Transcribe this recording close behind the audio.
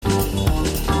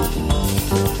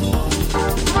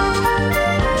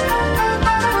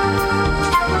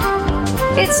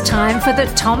It's time for the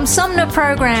Thom Sumner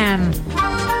Program.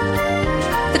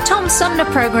 The Thom Sumner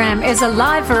Program is a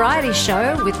live variety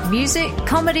show with music,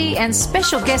 comedy, and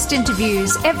special guest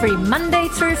interviews every Monday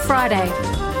through Friday.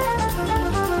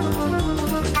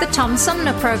 The Thom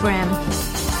Sumner Program.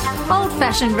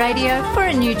 Old-fashioned radio for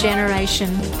a new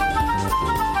generation.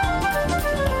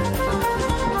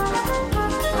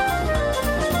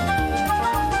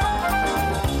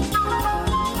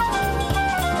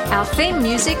 Our theme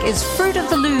music is Fruit of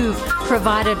the Louvre,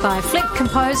 provided by flick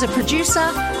composer-producer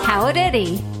Howard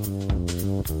Eddy.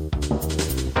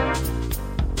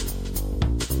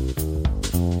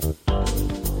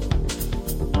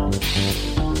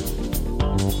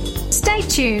 Stay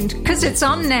tuned, because it's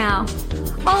on now.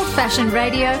 Old-fashioned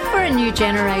radio for a new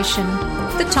generation.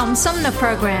 The Thom Sumner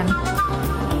Program.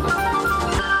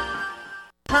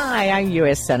 Hi, I'm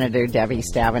U.S. Senator Debbie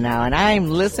Stabenow, and I'm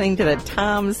listening to the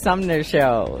Thom Sumner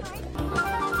Show.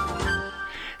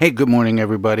 Hey, good morning,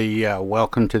 everybody.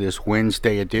 Welcome to this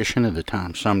Wednesday edition of the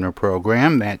Thom Sumner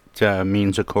Program. That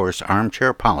means, of course,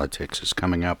 Armchair Politics is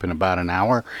coming up in about an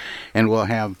hour, and we'll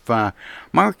have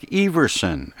Mark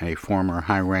Everson, a former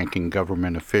high-ranking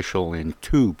government official in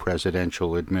 2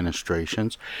 presidential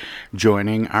administrations,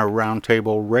 joining our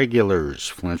roundtable regulars,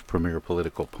 Flint's premier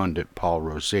political pundit Paul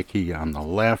Rosicki on the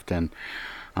left, and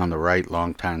on the right,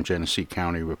 longtime Genesee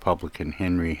County Republican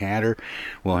Henry Hatter.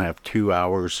 We'll have 2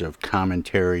 hours of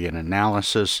commentary and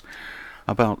analysis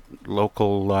about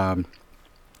local,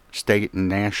 state, and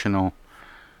national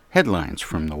headlines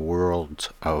from the world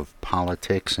of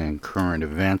politics and current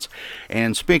events.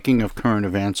 And speaking of current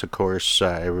events, of course,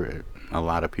 a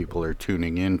lot of people are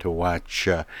tuning in to watch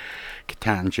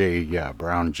Ketanji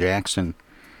Brown Jackson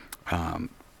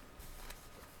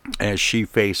as she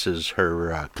faces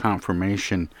her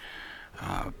confirmation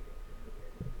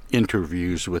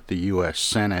interviews with the U.S.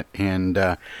 Senate. And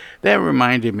that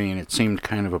reminded me, and it seemed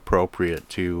kind of appropriate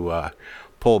to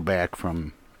pull back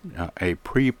from a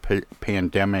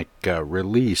pre-pandemic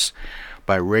release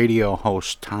by radio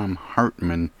host Thom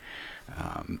Hartmann.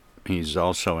 He's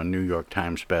also a New York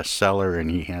Times bestseller, and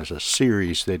he has a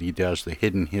series that he does, The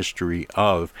Hidden History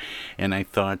of, and I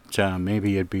thought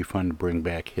maybe it'd be fun to bring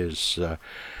back his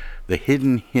The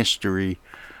Hidden History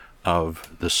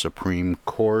of the Supreme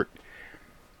Court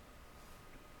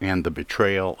and the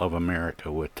Betrayal of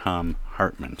America with Thom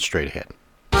Hartmann. Straight ahead.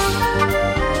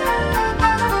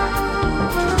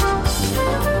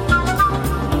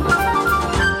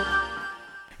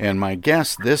 And my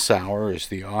guest this hour is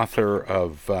the author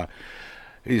of,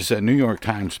 he's a New York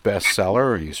Times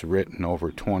bestseller. He's written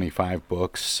over 25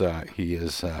 books. He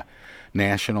is a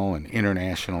national and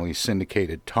internationally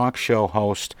syndicated talk show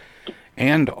host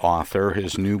and author.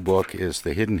 His new book is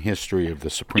The Hidden History of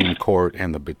the Supreme Court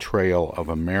and the Betrayal of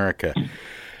America.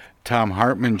 Thom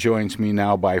Hartmann joins me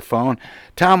now by phone.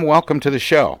 Thom, welcome to the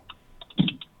show.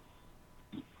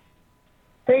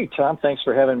 Hey, Tom. Thanks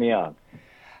for having me on.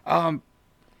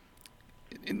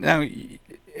 Now,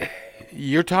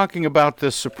 you're talking about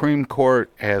the Supreme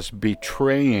Court as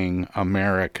betraying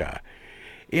America.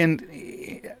 In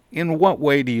what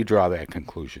way do you draw that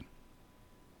conclusion?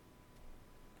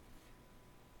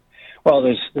 Well,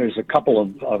 there's a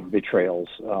couple of betrayals.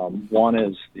 One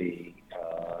is the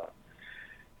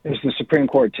Supreme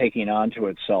Court taking onto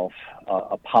itself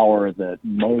a power that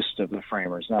most of the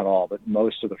framers, not all, but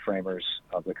most of the framers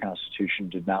of the Constitution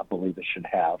did not believe it should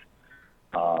have.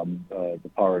 The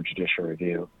power of judicial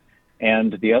review.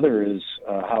 And the other is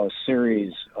how a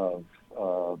series of,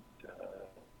 or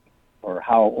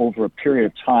how over a period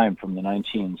of time from the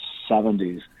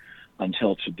 1970s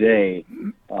until today,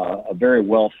 a very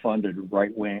well-funded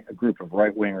a group of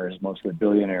right-wingers, mostly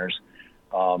billionaires,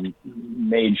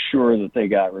 made sure that they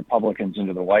got Republicans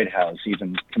into the White House,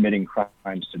 even committing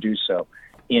crimes to do so,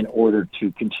 in order to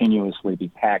continuously be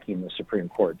packing the Supreme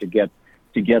Court to get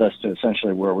us to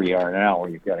essentially where we are now, where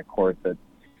you've got a court that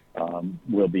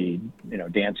will be,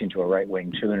 dancing to a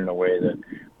right-wing tune in a way that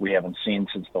we haven't seen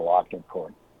since the Lockett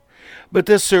Court. But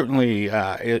this certainly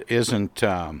isn't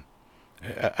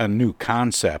a new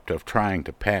concept of trying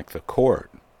to pack the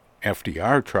court.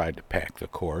 FDR tried to pack the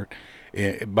court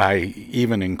by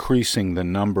even increasing the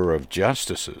number of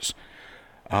justices.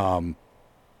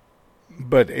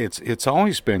 But it's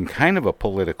always been kind of a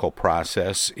political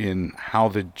process in how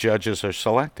the judges are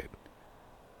selected.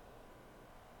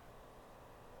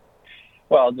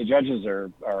 Well, the judges are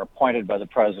appointed by the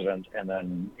president and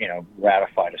then,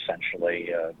 ratified essentially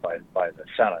by the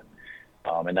Senate.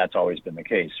 And that's always been the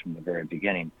case from the very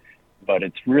beginning. But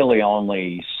it's really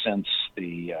only since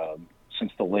the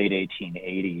late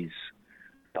 1880s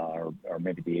or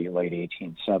maybe the late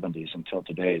 1870s until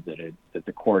today that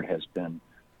the court has been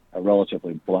a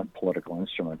relatively blunt political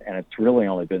instrument. And it's really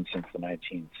only been since the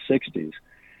 1960s,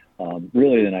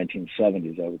 really the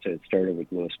 1970s, I would say it started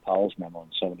with Lewis Powell's memo in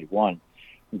 71,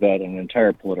 that an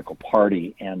entire political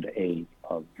party and a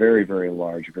very, very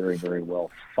large, very, very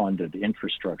well-funded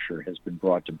infrastructure has been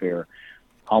brought to bear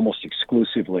almost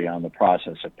exclusively on the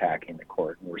process of packing the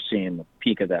court. And we're seeing the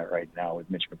peak of that right now with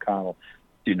Mitch McConnell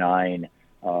denying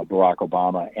Barack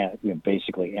Obama and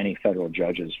basically any federal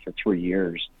judges for 3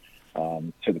 years,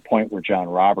 to the point where John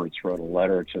Roberts wrote a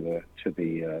letter to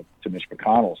Mitch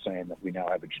McConnell saying that we now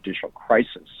have a judicial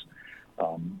crisis.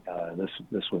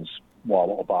 This was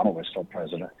while Obama was still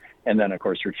president, and then of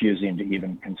course refusing to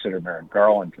even consider Merrick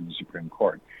Garland from the Supreme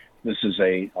Court. This is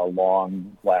a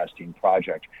long-lasting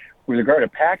project. With regard to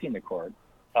packing the court,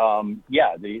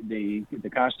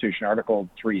 the Constitution, Article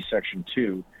 3, Section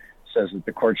 2, says that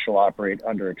the court shall operate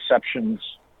under exceptions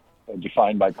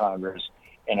defined by Congress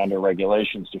and under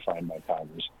regulations defined by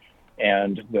Congress.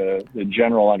 And the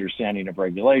general understanding of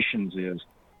regulations is,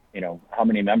 how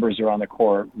many members are on the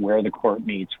court, where the court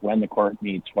meets, when the court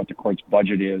meets, what the court's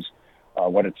budget is,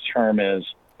 what its term is,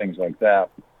 things like that.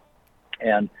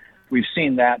 And we've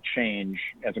seen that change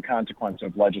as a consequence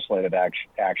of legislative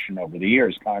action over the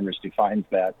years. Congress defines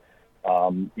that,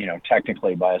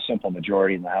 technically by a simple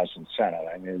majority in the House and Senate.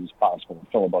 I mean, it's possible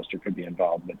a filibuster could be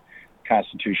involved, but the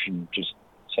Constitution just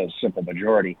says simple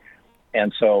majority.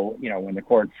 And so, when the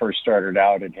court first started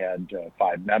out, it had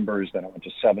 5 members, then it went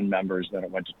to 7 members, then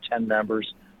it went to 10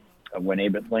 members. When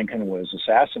Abe Lincoln was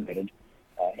assassinated,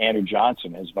 Andrew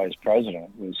Johnson, his vice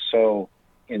president, was so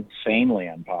insanely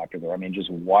unpopular. I mean, just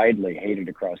widely hated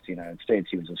across the United States.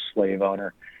 He was a slave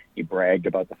owner. He bragged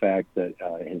about the fact that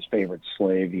his favorite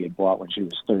slave he had bought when she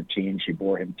was 13. She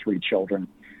bore him 3 children.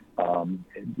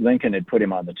 Lincoln had put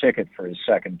him on the ticket for his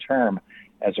second term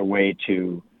as a way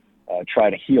to try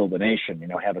to heal the nation,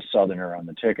 have a Southerner on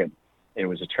the ticket. It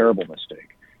was a terrible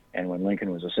mistake. And when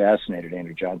Lincoln was assassinated,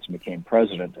 Andrew Johnson became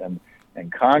president,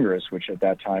 and Congress, which at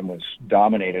that time was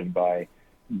dominated by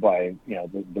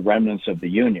the remnants of the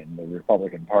Union, the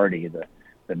Republican Party,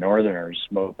 the Northerners,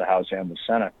 both the House and the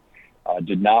Senate,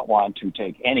 did not want to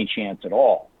take any chance at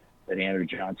all that Andrew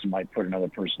Johnson might put another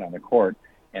person on the court.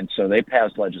 And so they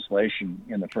passed legislation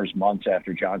in the first months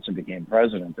after Johnson became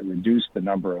president that reduced the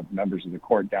number of members of the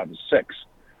court down to 6.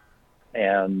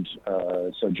 And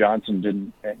so Johnson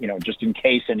didn't, just in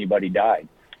case anybody died.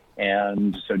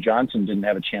 And so Johnson didn't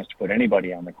have a chance to put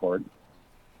anybody on the court.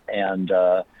 And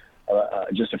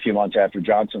just a few months after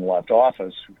Johnson left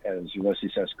office, as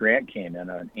Ulysses S. Grant came in,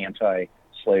 an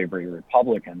anti-slavery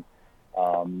Republican,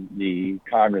 the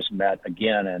Congress met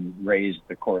again and raised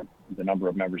the number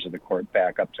of members of the court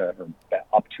back up to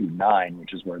 9,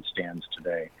 which is where it stands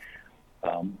today.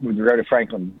 With regard to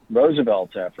Franklin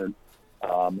Roosevelt's effort,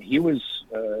 he was,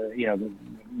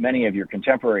 many of your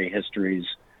contemporary histories,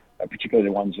 particularly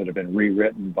the ones that have been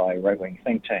rewritten by right-wing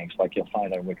think tanks, like you'll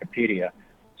find on Wikipedia,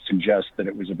 suggest that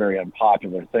it was a very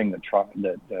unpopular thing that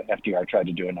FDR tried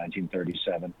to do in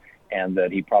 1937, and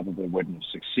that he probably wouldn't have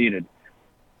succeeded.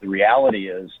 The reality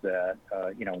is that,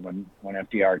 when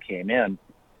FDR came in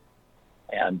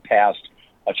and passed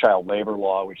a child labor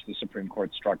law, which the Supreme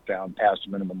Court struck down, passed a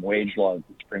minimum wage law that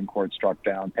the Supreme Court struck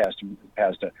down,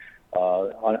 passed a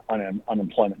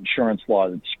unemployment insurance law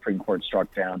that the Supreme Court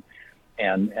struck down,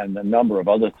 and a number of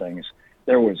other things,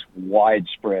 there was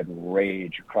widespread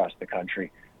rage across the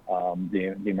country.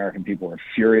 The American people were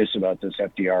furious about this.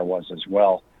 FDR was as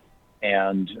well.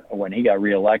 And when he got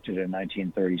reelected in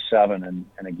 1937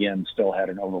 and again still had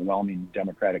an overwhelming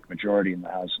Democratic majority in the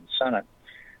House and Senate,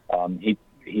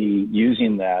 he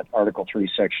using that Article 3,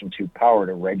 Section 2 power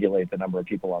to regulate the number of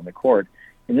people on the court,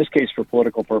 in this case for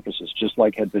political purposes, just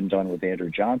like had been done with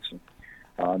Andrew Johnson.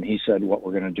 He said what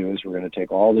we're going to do is we're going to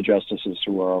take all the justices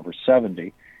who are over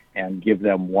 70 and give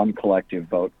them one collective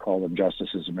vote, call them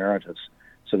justices emeritus.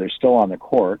 So they're still on the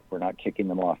court. We're not kicking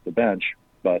them off the bench.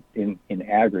 But in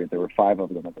aggregate, there were 5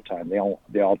 of them at the time. They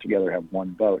all together have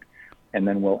 1 vote. And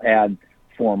then we'll add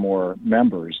 4 more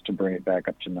members to bring it back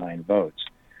up to 9 votes.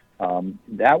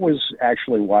 That was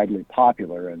actually widely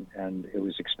popular, and it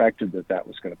was expected that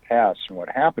was going to pass. And what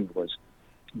happened was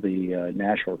the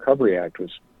National Recovery Act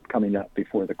was coming up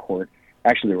before the court.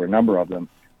 Actually, there were a number of them.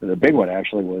 The big one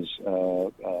actually was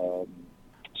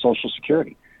Social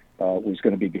Security was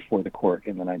going to be before the court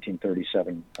in the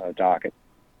 1937 docket.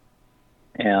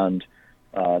 And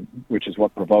which is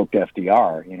what provoked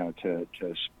FDR,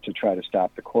 to try to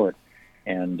stop the court.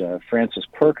 And Frances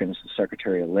Perkins, the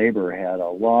Secretary of Labor, had a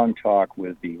long talk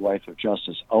with the wife of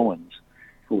Justice Owens,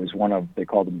 who was one of, they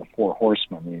called them the 4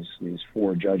 horsemen, these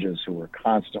 4 judges who were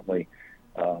constantly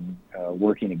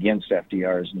working against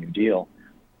FDR's New Deal.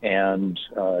 And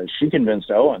she convinced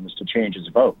Owens to change his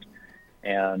vote.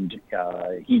 And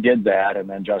he did that, and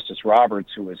then Justice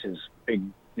Roberts, who was his big,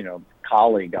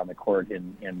 colleague on the court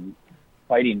in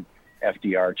fighting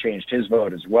FDR, changed his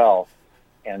vote as well.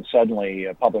 And suddenly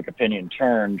public opinion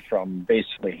turned from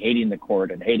basically hating the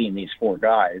court and hating these four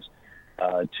guys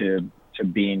to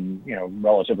being,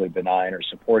 relatively benign or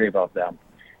supportive of them.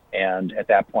 And at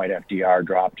that point, FDR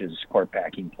dropped his court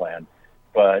packing plan.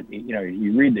 But,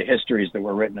 you read the histories that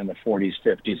were written in the 40s,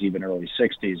 50s, even early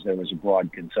 60s, there was a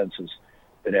broad consensus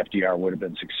that FDR would have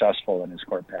been successful in his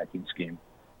court packing scheme.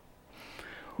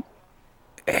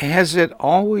 Has it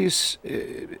always,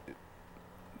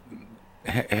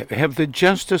 have the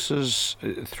justices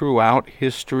throughout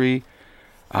history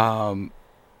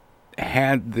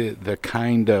had the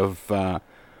kind of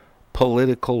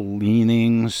political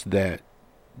leanings that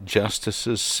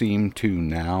justices seem to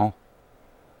now?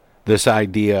 This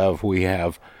idea of we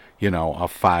have, a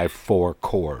 5-4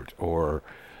 court, or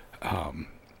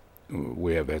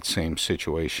we have that same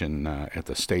situation at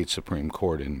the state Supreme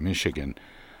Court in Michigan,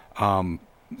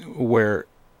 where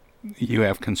you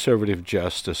have conservative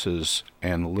justices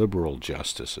and liberal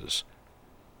justices.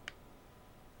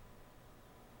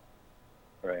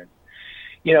 Right.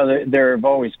 There have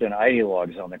always been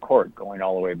ideologues on the court going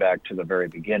all the way back to the very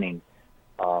beginning.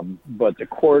 But the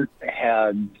court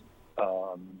had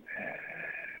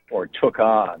or took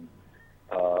on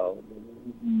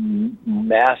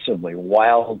massively,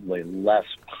 wildly less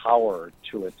power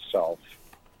to itself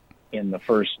in the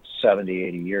first 70,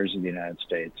 80 years of the United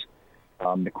States.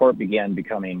 The court began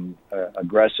becoming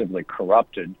aggressively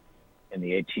corrupted in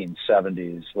the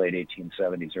 1870s, late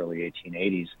 1870s, early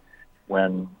 1880s,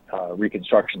 when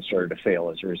Reconstruction started to fail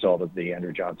as a result of the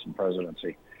Andrew Johnson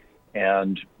presidency,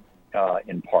 and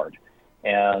in part.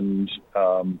 And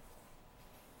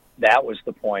that was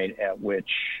the point at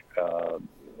which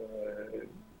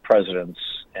presidents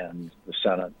and the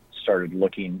Senate started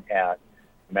looking at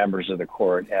members of the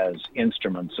court as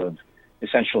instruments of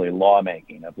essentially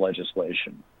lawmaking, of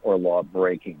legislation, or law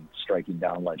breaking, striking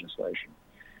down legislation.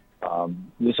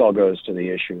 This all goes to the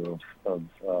issue of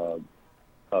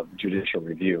judicial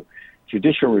review.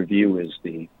 Judicial review is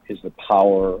the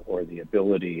power or the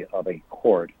ability of a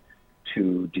court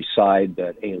to decide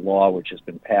that a law which has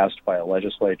been passed by a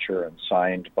legislature and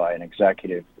signed by an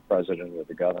executive, the president or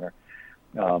the governor,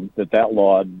 that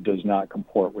law does not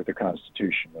comport with the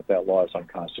Constitution, that law is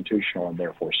unconstitutional, and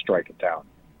therefore strike it down.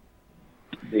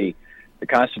 The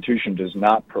Constitution does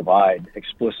not provide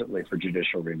explicitly for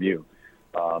judicial review.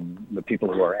 The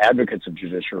people who are advocates of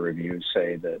judicial review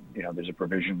say that there's a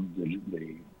provision,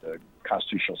 the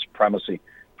constitutional supremacy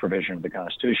provision of the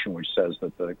Constitution, which says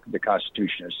that the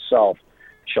Constitution itself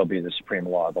shall be the supreme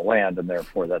law of the land, and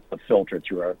therefore that's the filter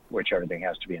through which everything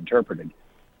has to be interpreted.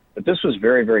 But this was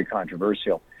very, very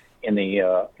controversial in the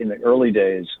early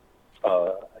days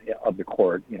of the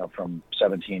court. From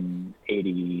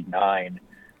 1789,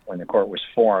 when the court was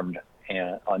formed,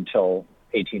 until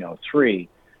 1803.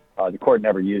 The court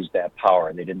never used that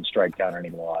power. They didn't strike down any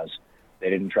laws. They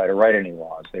didn't try to write any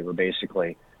laws. They were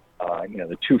basically,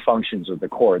 the two functions of the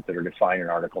court that are defined in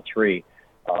Article 3.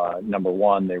 Number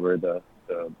one, they were the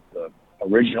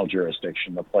original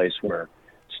jurisdiction, the place where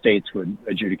states would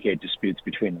adjudicate disputes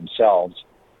between themselves,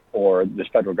 or the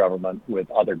federal government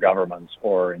with other governments,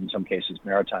 or in some cases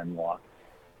maritime law.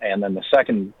 And then the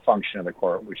second function of the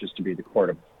court, which is to be the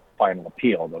court of final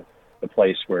appeal, the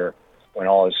place where, when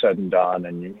all is said and done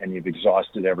and you've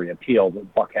exhausted every appeal, the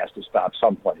buck has to stop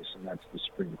someplace, and that's the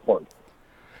Supreme Court.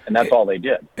 And that's all they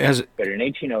did. But in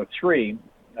 1803,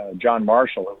 John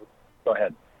Marshall, go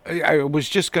ahead. I was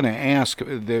just going to ask,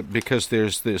 because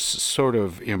there's this sort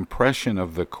of impression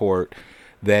of the court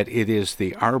that it is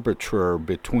the arbiter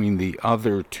between the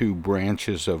other two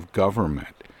branches of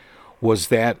government. Was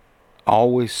that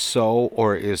always so,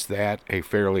 or is that a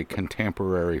fairly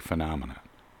contemporary phenomenon?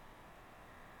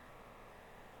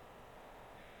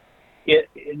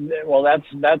 Well, that's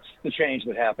the change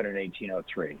that happened in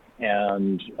 1803,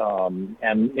 and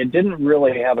it didn't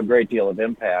really have a great deal of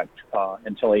impact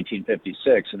until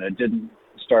 1856, and it didn't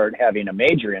start having a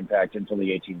major impact until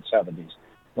the 1870s,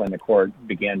 when the court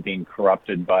began being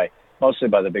corrupted mostly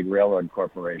by the big railroad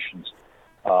corporations,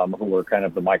 who were kind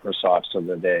of the Microsofts of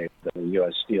the day, the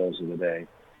U.S. Steels of the day.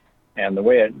 And the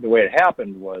way it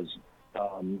happened was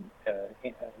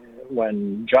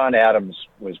when John Adams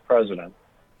was president.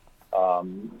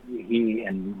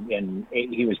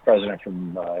 He was president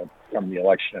from the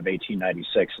election of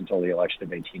 1896 until the election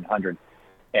of 1800,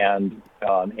 and in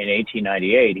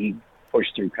 1898 he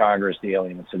pushed through Congress the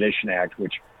Alien and Sedition Act,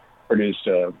 which produced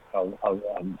a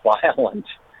violent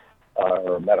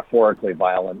or metaphorically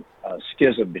violent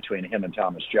schism between him and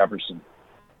Thomas Jefferson.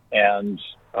 And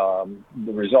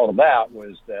the result of that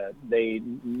was that they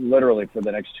literally for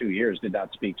the next 2 years did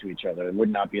not speak to each other. They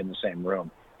would not be in the same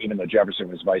room, even though Jefferson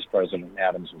was vice president and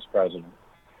Adams was president.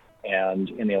 And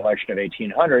in the election of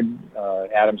 1800,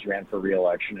 Adams ran for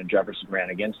re-election and Jefferson ran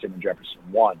against him, and Jefferson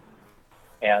won.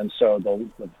 And so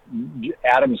the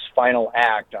Adams' final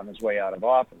act on his way out of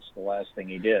office, the last thing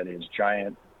he did, his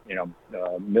giant,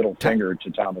 middle finger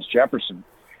to Thomas Jefferson,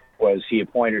 was he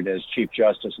appointed as Chief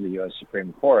Justice of the U.S.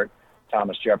 Supreme Court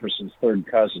Thomas Jefferson's third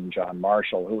cousin, John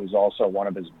Marshall, who was also one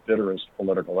of his bitterest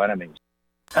political enemies.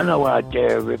 Hello out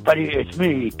there, everybody. It's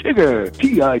me, Tigger.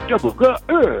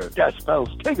 T-I-double-G-R. That spells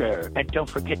Tigger. And don't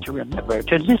forget to remember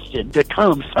to listen to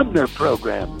Thom Sumner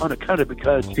program on account of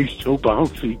because he's so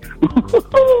bouncy.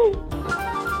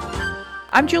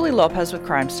 I'm Julie Lopez with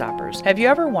Crime Stoppers. Have you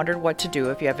ever wondered what to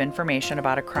do if you have information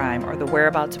about a crime or the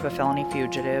whereabouts of a felony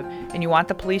fugitive and you want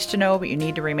the police to know but you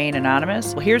need to remain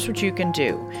anonymous? Well, here's what you can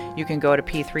do. You can go to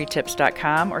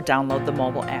p3tips.com or download the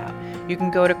mobile app. You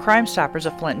can go to Crime Stoppers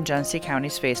of Flint and Genesee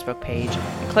County's Facebook page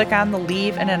and click on the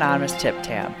Leave an Anonymous Tip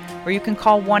tab, or you can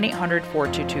call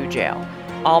 1-800-422-JAIL.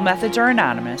 All methods are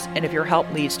anonymous, and if your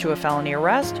help leads to a felony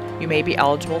arrest, you may be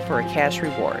eligible for a cash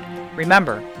reward.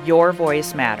 Remember, your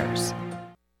voice matters.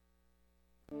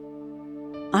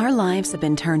 Our lives have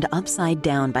been turned upside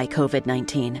down by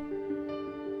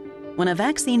COVID-19. When a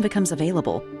vaccine becomes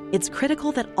available, it's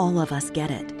critical that all of us get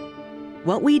it.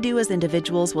 What we do as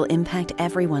individuals will impact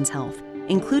everyone's health,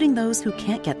 including those who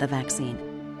can't get the vaccine.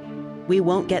 We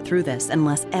won't get through this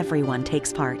unless everyone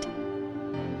takes part.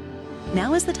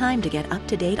 Now is the time to get up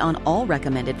to date on all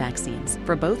recommended vaccines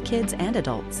for both kids and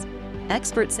adults.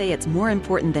 Experts say it's more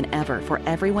important than ever for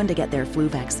everyone to get their flu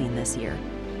vaccine this year.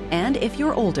 And if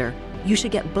you're older, you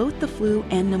should get both the flu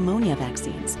and pneumonia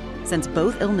vaccines, since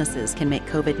both illnesses can make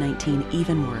COVID-19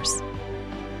 even worse.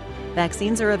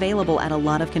 Vaccines are available at a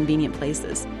lot of convenient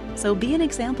places, so be an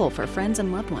example for friends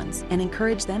and loved ones and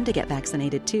encourage them to get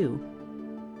vaccinated too.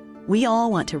 We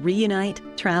all want to reunite,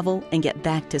 travel, and get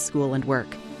back to school and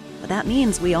work, but that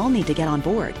means we all need to get on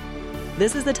board.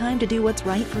 This is the time to do what's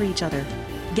right for each other.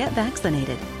 Get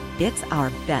vaccinated. It's our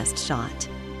best shot.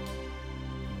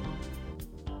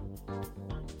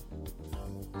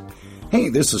 Hey,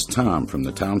 this is Tom from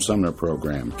the Thom Sumner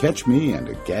Program. Catch me and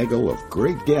a gaggle of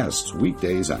great guests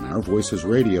weekdays on Our Voices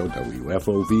Radio,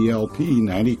 WFOVLP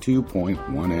 92.1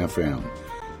 FM.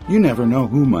 You never know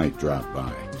who might drop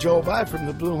by. Joe By from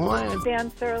the Blue Hawaiian. Dan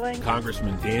Sterling.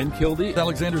 Congressman Dan Kildee.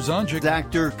 Alexander Zonjic.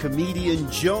 Actor, comedian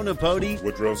Joe Napodi.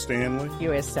 Woodrow Stanley.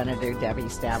 U.S. Senator Debbie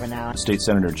Stabenow. State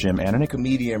Senator Jim Ananich.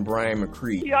 Comedian Brian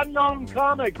McCree. The unknown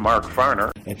comic. Mark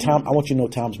Farner. And Tom, I want you to know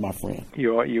Tom's my friend.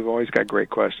 You've always got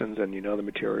great questions, and you know the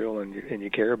material, and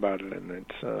you care about it, and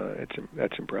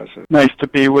that's impressive. Nice to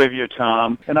be with you,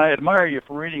 Tom. And I admire you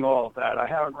for reading all of that. I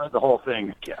haven't read the whole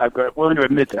thing. I've got willing to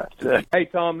admit that. Hey,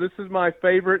 Tom, this is my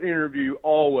favorite interview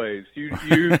always.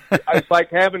 It's like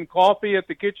having coffee at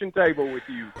the kitchen table with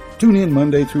you. Tune in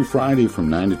Monday through Friday from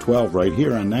 9 to 12 right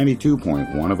here on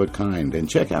 92.1 of a kind, and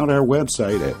check out our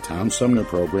website at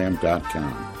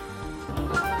ThomSumnerProgram.com.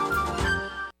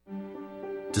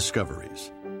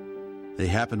 Discoveries. They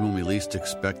happen when we least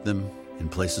expect them, in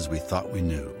places we thought we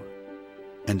knew.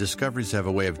 And discoveries have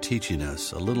a way of teaching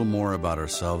us a little more about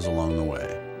ourselves along the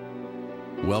way.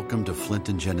 Welcome to Flint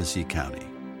and Genesee County,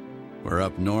 where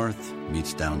up north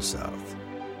meets down south.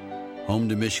 Home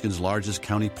to Michigan's largest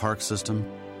county park system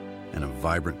and a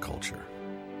vibrant culture.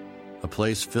 A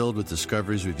place filled with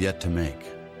discoveries we've yet to make,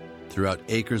 throughout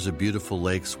acres of beautiful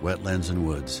lakes, wetlands, and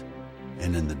woods,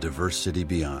 and in the diverse city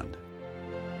beyond.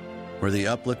 Where the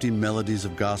uplifting melodies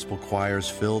of gospel choirs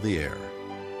fill the air.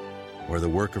 Where the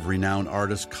work of renowned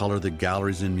artists color the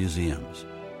galleries and museums.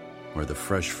 Where the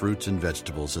fresh fruits and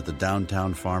vegetables at the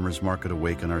downtown farmers market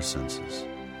awaken our senses.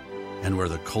 And where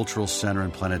the cultural center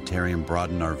and planetarium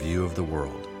broaden our view of the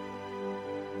world.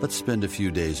 Let's spend a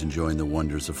few days enjoying the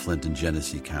wonders of Flint and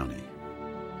Genesee County,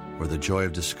 where the joy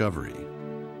of discovery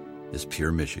is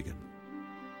pure Michigan.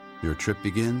 Your trip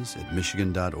begins at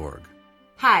Michigan.org.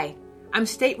 Hi, I'm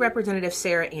State Representative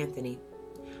Sarah Anthony.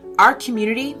 Our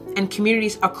community and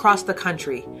communities across the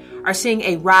country are seeing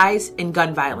a rise in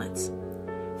gun violence.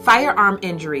 Firearm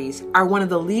injuries are one of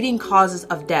the leading causes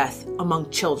of death among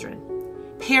children.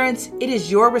 Parents, it is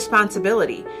your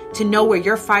responsibility to know where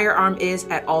your firearm is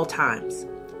at all times.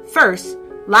 First,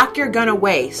 lock your gun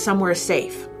away somewhere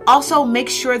safe. Also, make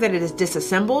sure that it is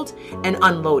disassembled and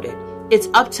unloaded. It's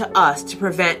up to us to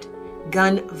prevent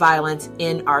gun violence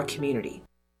in our community.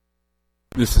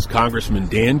 This is Congressman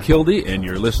Dan Kildee, and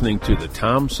you're listening to the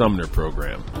Thom Sumner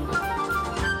Program.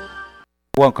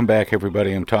 Welcome back,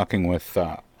 everybody. I'm talking with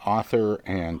author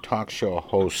and talk show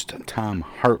host Thom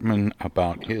Hartmann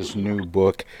about his new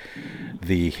book,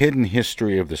 The Hidden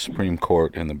History of the Supreme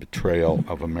Court and the Betrayal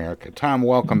of America. Thom,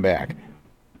 welcome back.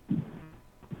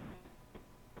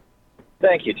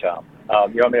 Thank you, Tom.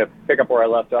 You want me to pick up where I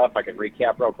left off? I can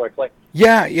recap real quickly.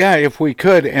 Yeah, if we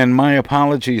could. And my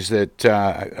apologies that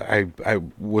I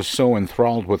was so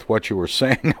enthralled with what you were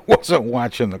saying. I wasn't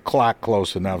watching the clock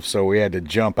close enough, so we had to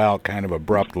jump out kind of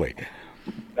abruptly.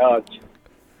 No,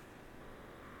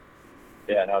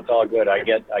 it's all good. I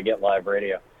get live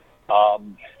radio.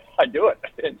 I do it,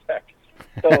 in fact.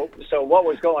 So what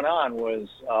was going on was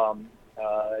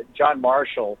John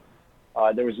Marshall.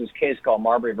 There was this case called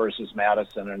Marbury versus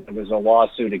Madison, and it was a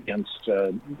lawsuit against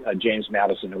James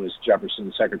Madison, who was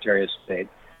Jefferson's Secretary of State.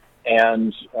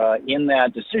 And in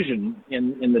that decision,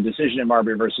 in the decision in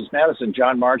Marbury versus Madison,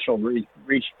 John Marshall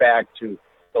reached back to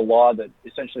the law that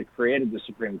essentially created the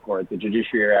Supreme Court, the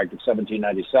Judiciary Act of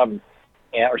 1797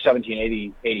 or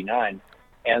 1789,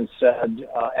 and said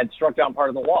and struck down part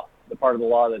of the law, the part of the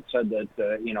law that said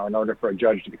that in order for a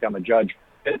judge to become a judge,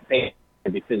 it had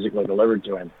to be physically delivered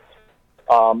to him.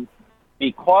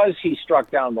 Because he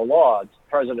struck down the law,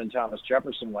 President Thomas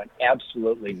Jefferson went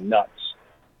absolutely nuts.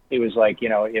 He was like,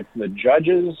 if the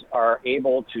judges are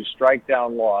able to strike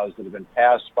down laws that have been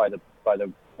passed by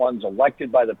the ones elected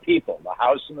by the people, the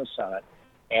House and the Senate,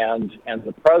 and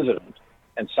the President,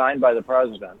 and signed by the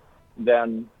President,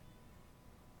 then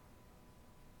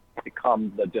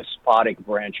become the despotic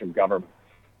branch of government.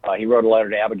 He wrote a letter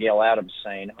to Abigail Adams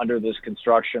saying, under this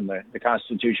construction, the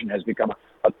Constitution has become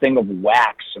a thing of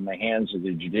wax in the hands of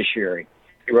the judiciary.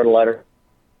 He wrote a letter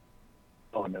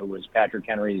who was Patrick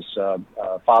Henry's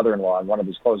father-in-law and one of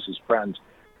his closest friends,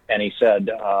 and he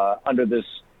said, under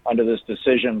this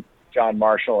decision, John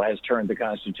Marshall has turned the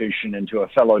Constitution into a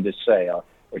fellow de se,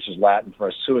 which is Latin for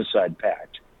a suicide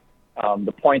pact.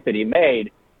 The point that he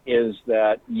made is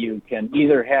that you can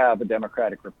either have a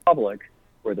democratic republic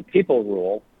where the people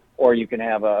rule, or you can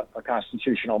have a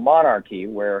constitutional monarchy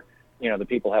where, the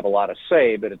people have a lot of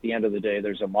say, but at the end of the day,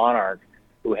 there's a monarch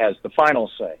who has the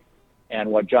final say. And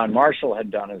what John Marshall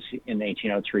had done in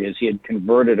 1803 is he had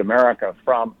converted America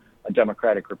from a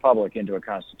democratic republic into a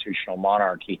constitutional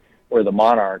monarchy, where the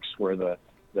monarchs were the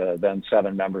then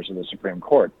 7 members of the Supreme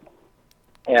Court.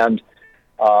 And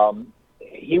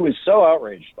he was so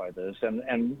outraged by this,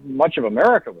 and much of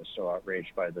America was so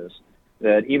outraged by this,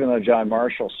 that even though John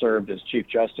Marshall served as Chief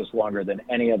Justice longer than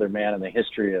any other man in the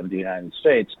history of the United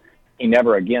States, he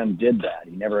never again did that.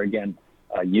 He never again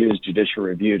used judicial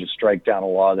review to strike down a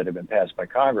law that had been passed by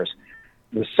Congress.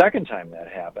 The second time that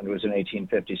happened was in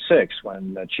 1856,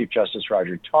 when Chief Justice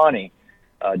Roger Taney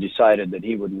decided that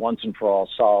he would once and for all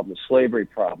solve the slavery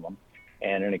problem,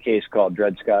 and in a case called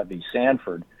Dred Scott v.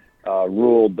 Sanford,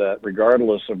 ruled that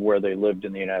regardless of where they lived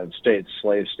in the United States,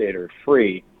 slave, state, or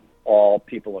free, all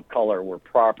people of color were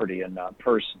property and not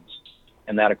persons.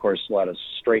 And that, of course, led us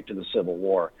straight to the Civil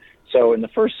War. So in the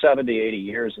first 70, 80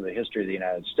 years of the history of the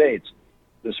United States,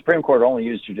 the Supreme Court only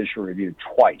used judicial review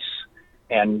twice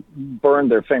and burned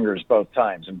their fingers both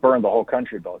times and burned the whole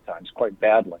country both times quite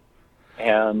badly.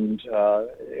 And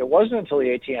it wasn't until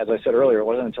as I said earlier, it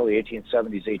wasn't until the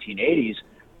 1870s, 1880s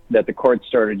that the court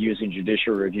started using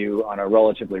judicial review on a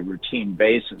relatively routine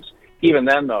basis. Even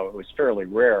then, though, it was fairly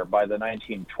rare. By the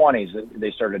 1920s,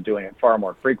 they started doing it far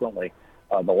more frequently,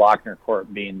 the Lochner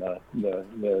Court being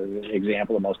the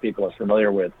example that most people are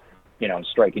familiar with,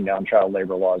 striking down child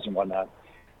labor laws and whatnot.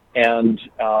 And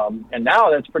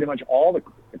now that's pretty much all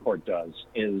the court does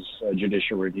is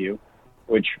judicial review,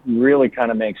 which really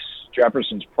kind of makes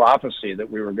Jefferson's prophecy that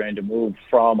we were going to move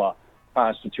from a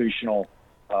constitutional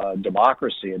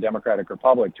democracy, a democratic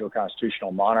republic, to a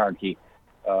constitutional monarchy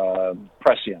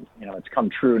prescient. It's come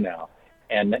true now.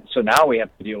 And so now we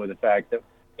have to deal with the fact that,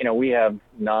 we have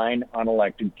 9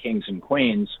 unelected kings and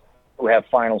queens who have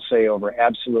final say over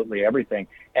absolutely everything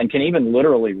and can even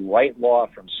literally write law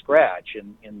from scratch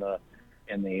in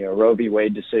the Roe v.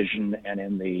 Wade decision and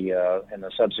in the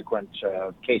subsequent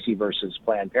Casey versus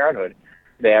Planned Parenthood.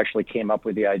 They actually came up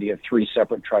with the idea of 3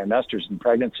 separate trimesters in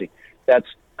pregnancy. That's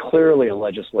clearly a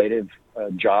legislative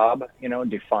job,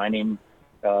 defining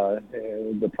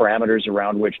the parameters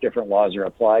around which different laws are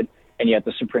applied, and yet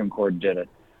the Supreme Court did it.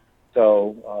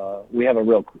 So we have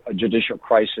a judicial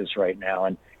crisis right now,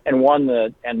 and one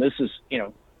that, and this is,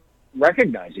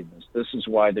 recognizing this is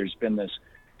why there's been this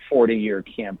 40-year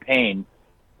campaign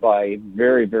by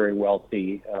very, very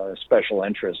wealthy special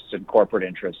interests and corporate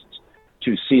interests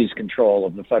to seize control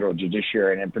of the federal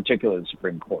judiciary, and in particular the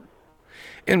Supreme Court.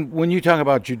 And when you talk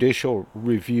about judicial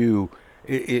review,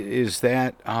 is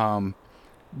that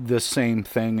the same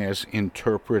thing as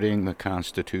interpreting the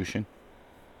Constitution?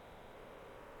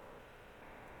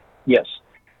 Yes.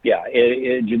 Yeah.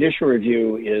 Judicial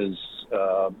review is,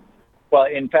 well,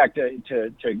 in fact,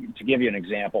 to give you an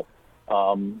example,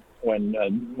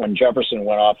 when Jefferson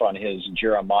went off on his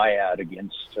Jeremiad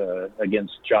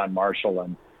against John Marshall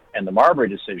and the Marbury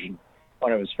decision,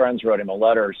 one of his friends wrote him a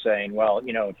letter saying, well,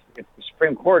 you know, if the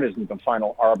Supreme Court isn't the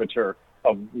final arbiter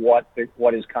of what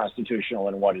is constitutional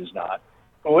and what is not,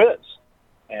 who is?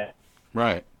 And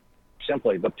right.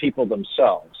 Simply the people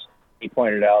themselves. He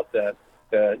pointed out that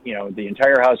the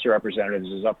entire House of Representatives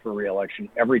is up for re-election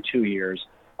every 2 years.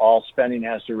 All spending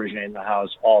has to originate in the House.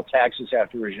 All taxes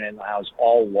have to originate in the House.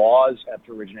 All laws have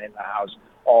to originate in the House.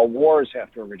 All wars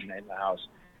have to originate in the House.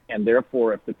 And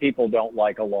therefore, if the people don't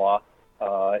like a law,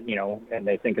 and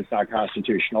they think it's not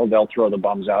constitutional, they'll throw the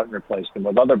bums out and replace them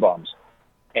with other bums.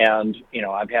 And,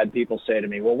 I've had people say to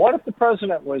me, well, what if the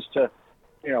president was to,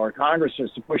 or Congress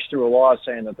was to push through a law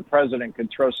saying that the president could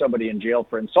throw somebody in jail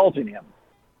for insulting him?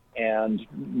 And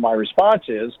my response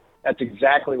is, that's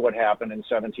exactly what happened in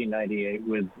 1798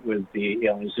 with the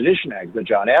Alien Sedition Act that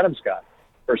John Adams got.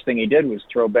 First thing he did was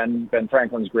throw Ben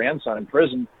Franklin's grandson in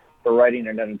prison for writing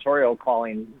an editorial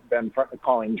calling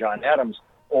John Adams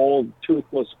old,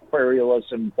 toothless, querulous,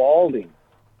 and balding.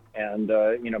 And,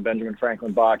 Benjamin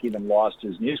Franklin Bach even lost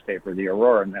his newspaper, the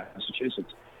Aurora in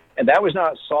Massachusetts. And that was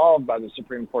not solved by the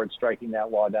Supreme Court striking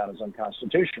that law down as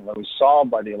unconstitutional. It was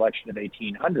solved by the election of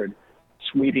 1800,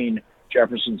 sweeping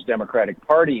Jefferson's Democratic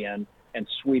Party in and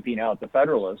sweeping out the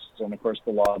Federalists. And, of course,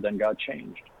 the law then got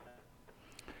changed.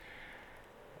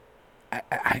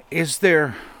 Is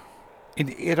there...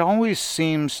 It always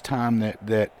seems, Tom,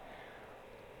 that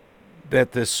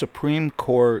the Supreme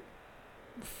Court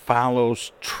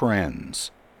follows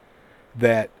trends,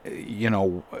 that,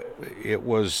 it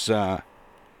was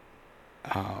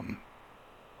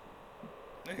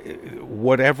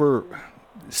whatever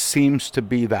seems to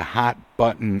be the hot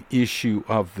button issue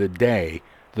of the day,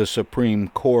 the Supreme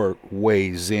Court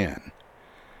weighs in.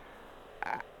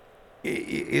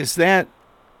 Is that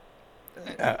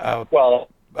a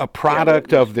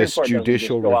product of this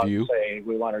judicial review? Say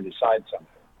we want to decide something.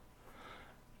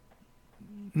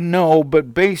 No,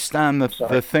 but based on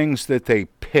the things that they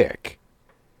pick,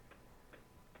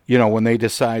 when they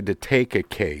decide to take a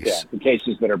case. Yeah, the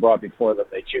cases that are brought before them,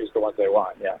 they choose the ones they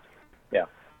want. Yeah.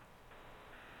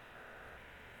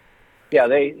 Yeah,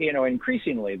 they,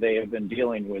 increasingly they have been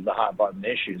dealing with the hot button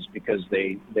issues because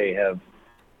they have,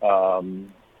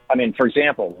 for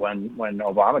example, when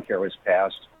Obamacare was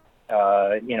passed,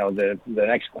 the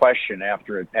next question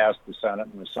after it passed the Senate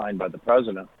and was signed by the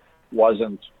president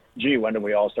wasn't, gee, when do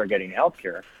we all start getting health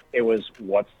care? It was,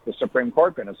 what's the Supreme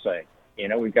Court going to say?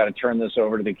 We've got to turn this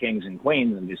over to the kings and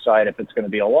queens and decide if it's going to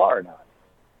be a law or not.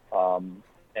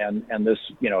 And this,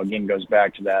 again, goes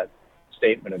back to that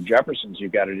statement of Jefferson's.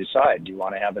 You've got to decide, do you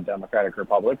want to have a democratic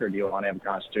republic or do you want to have a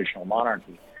constitutional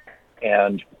monarchy?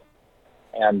 And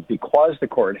because the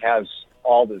court has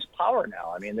all this power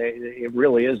now, it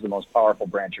really is the most powerful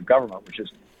branch of government, which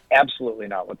is absolutely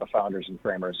not what the founders and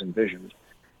framers envisioned.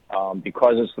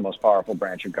 Because it's the most powerful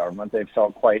branch of government, they've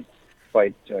felt quite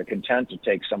content to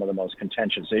take some of the most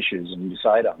contentious issues and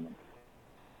decide on them.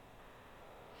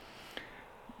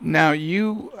 Now,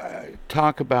 you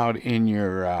talk about in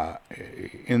your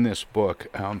in this book,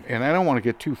 and I don't want to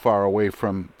get too far away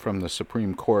from the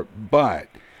Supreme Court, but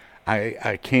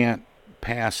I can't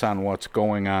pass on what's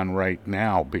going on right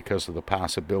now because of the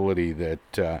possibility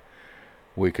that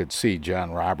we could see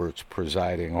John Roberts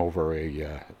presiding over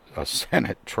a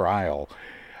Senate trial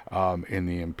in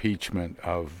the impeachment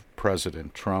of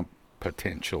President Trump,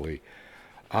 potentially.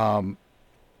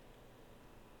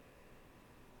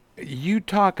 You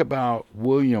talk about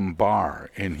William Barr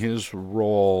and his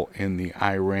role in the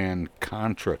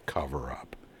Iran-Contra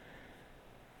cover-up.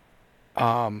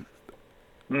 I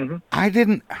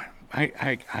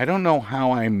don't know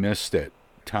how I missed it,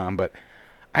 Tom, but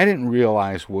I didn't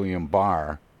realize William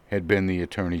Barr had been the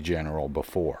Attorney General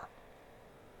before.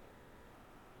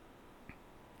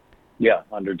 Yeah,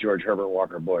 under George Herbert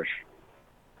Walker Bush.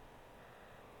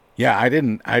 Yeah, I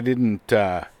didn't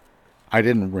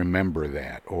remember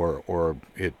that, or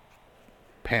it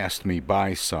passed me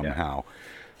by somehow. Yeah.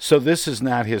 So this is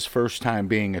not his first time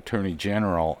being Attorney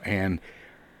General, and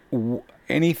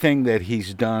anything that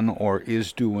he's done or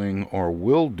is doing or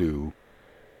will do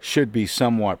should be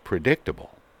somewhat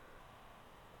predictable.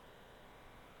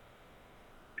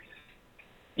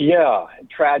 Yeah,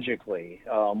 tragically.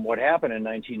 What happened in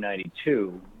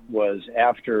 1992 was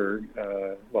after,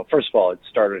 first of all, it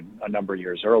started a number of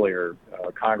years earlier.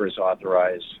 Congress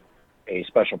authorized a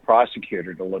special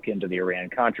prosecutor to look into the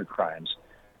Iran-Contra crimes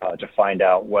to find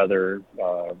out whether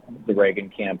the Reagan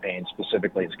campaign,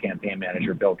 specifically its campaign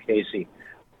manager, Bill Casey,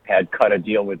 had cut a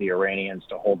deal with the Iranians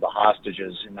to hold the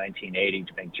hostages in 1980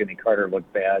 to make Jimmy Carter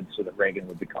look bad so that Reagan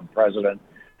would become president.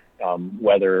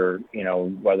 Whether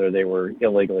they were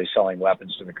illegally selling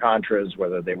weapons to the Contras,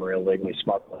 whether they were illegally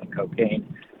smuggling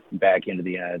cocaine back into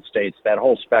the United States, that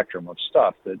whole spectrum of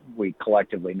stuff that we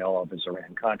collectively know of as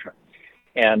Iran-Contra.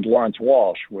 And Lawrence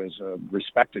Walsh was a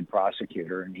respected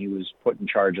prosecutor, and he was put in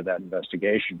charge of that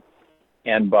investigation.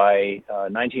 And by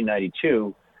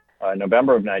 1992,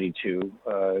 November of 92,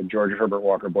 George Herbert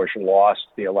Walker Bush lost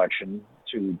the election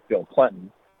to Bill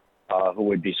Clinton, who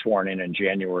would be sworn in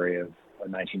January of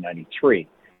 1993.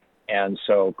 And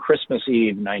so Christmas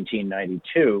Eve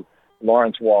 1992,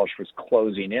 Lawrence Walsh was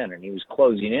closing in, and he was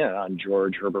closing in on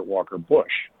George Herbert Walker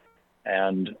Bush.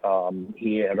 And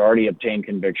he had already obtained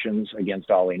convictions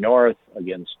against Ollie North,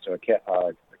 against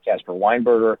Casper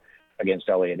Weinberger, against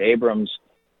Elliot Abrams,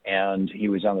 and he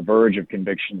was on the verge of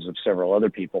convictions of several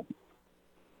other people.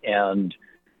 And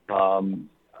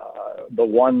the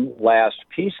one last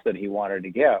piece that he wanted to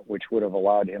get, which would have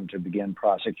allowed him to begin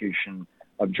prosecution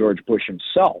of George Bush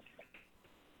himself,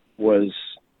 was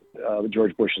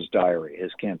George Bush's diary,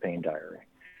 his campaign diary.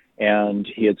 And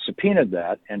he had subpoenaed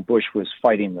that, and Bush was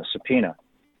fighting the subpoena.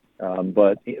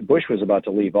 But Bush was about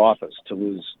to leave office, to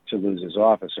lose his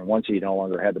office. And once he no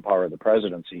longer had the power of the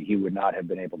presidency, he would not have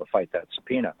been able to fight that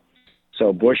subpoena.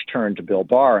 So Bush turned to Bill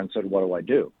Barr and said, what do I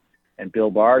do? And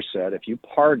Bill Barr said, if you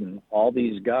pardon all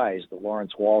these guys that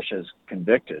Lawrence Walsh has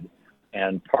convicted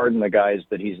and pardon the guys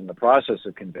that he's in the process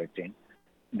of convicting,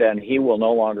 then he will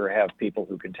no longer have people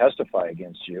who can testify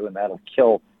against you, and that'll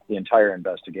kill the entire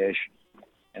investigation.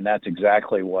 And that's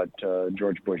exactly what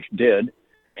George Bush did.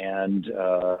 And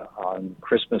on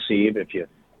Christmas Eve, if you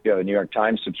have a New York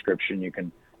Times subscription, you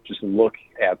can just look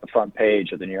at the front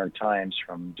page of the New York Times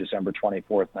from December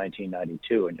 24th,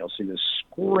 1992, and you'll see this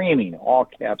screaming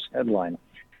all-caps headline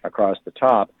across the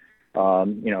top.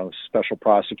 Special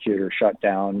prosecutor shut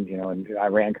down, and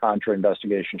Iran-Contra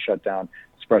investigation shut down,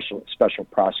 special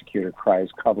prosecutor cries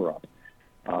cover-up.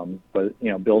 But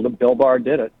Bill Barr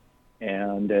did it,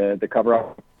 and the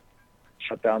cover-up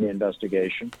shut down the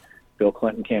investigation. Bill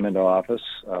Clinton came into office.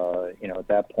 At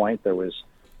that point,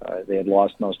 they had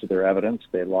lost most of their evidence.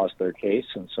 They had lost their case,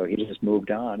 and so he just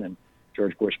moved on, and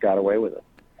George Bush got away with it.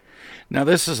 Now,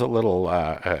 this is a little,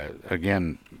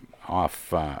 again, off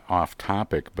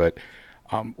topic, but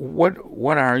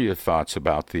what are your thoughts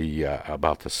about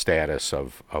the status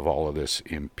of all of this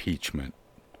impeachment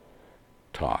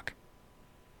talk?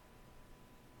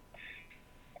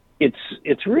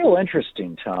 It's real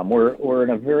interesting, Tom. We're in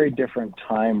a very different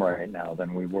time right now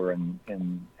than we were in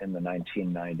the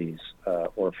 1990s,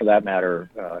 or for that matter,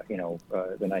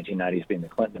 the 1990s being the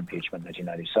Clinton impeachment,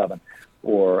 1997,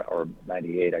 or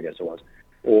 98, I guess it was,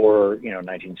 or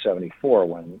 1974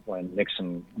 when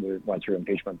Nixon went through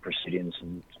impeachment proceedings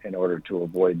and in order to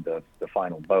avoid the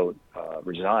final vote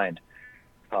resigned.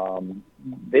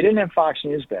 They didn't have Fox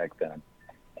News back then.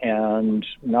 And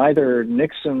neither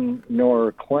Nixon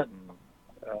nor Clinton,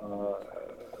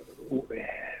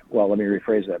 let me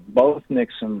rephrase that. Both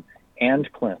Nixon and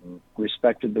Clinton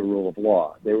respected the rule of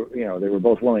law. They were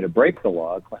both willing to break the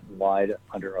law. Clinton lied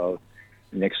under oath.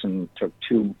 Nixon took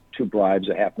two bribes,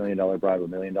 a $500,000 bribe, $1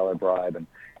 million bribe,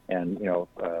 and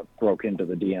broke into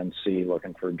the DNC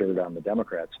looking for dirt on the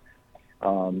Democrats.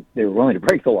 They were willing to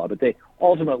break the law, but they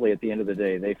ultimately, at the end of the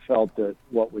day, they felt that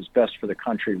what was best for the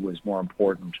country was more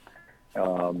important,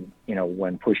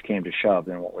 when push came to shove,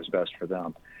 than what was best for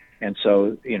them. And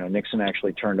so, Nixon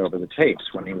actually turned over the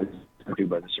tapes when he was due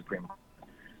by the Supreme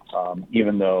Court,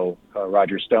 even though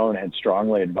Roger Stone had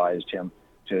strongly advised him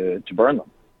to burn them,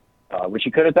 which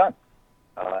he could have done.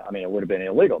 It would have been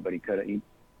illegal, but he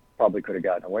probably could have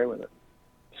gotten away with it.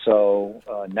 So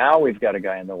now we've got a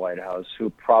guy in the White House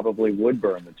who probably would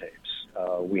burn the tapes.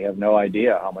 We have no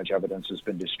idea how much evidence has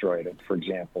been destroyed. For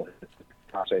example, his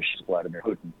conversations with Vladimir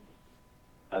Putin,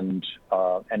 and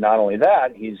not only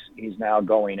that, he's now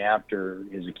going after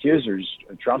his accusers,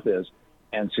 Trump is,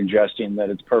 and suggesting that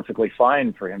it's perfectly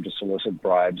fine for him to solicit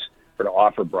bribes, or to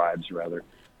offer bribes rather,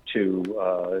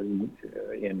 to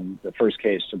in the first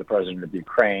case to the president of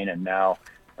Ukraine, and now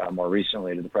more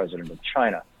recently to the president of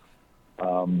China.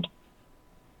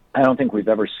 I don't think we've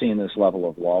ever seen this level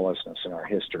of lawlessness in our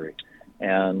history,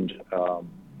 and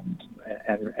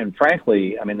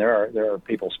frankly, there are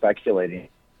people speculating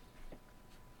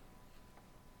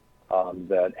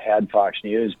that had Fox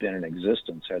News been in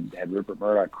existence, had Rupert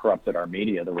Murdoch corrupted our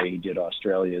media the way he did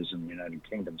Australia's and the United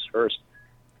Kingdom's first,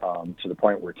 to the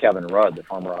point where Kevin Rudd, the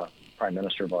former Prime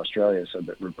Minister of Australia, said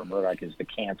that Rupert Murdoch is the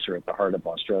cancer at the heart of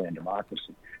Australian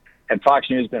democracy. Had Fox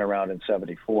News been around in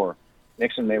 '74,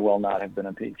 Nixon may well not have been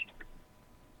impeached.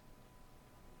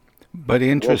 But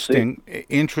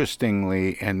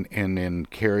interestingly, and in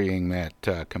carrying that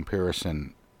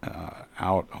comparison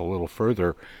out a little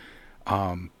further,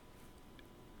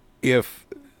 if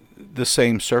the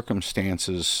same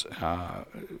circumstances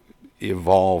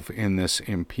evolve in this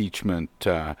impeachment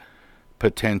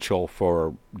potential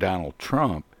for Donald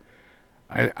Trump,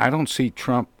 I don't see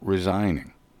Trump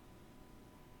resigning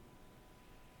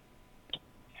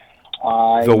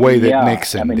the way that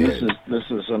Nixon did. This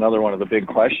is another one of the big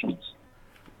questions.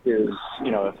 Is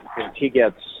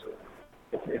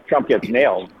if Trump gets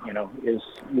nailed,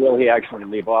 will he actually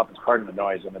leave office? Pardon the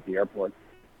noise, I'm at the airport.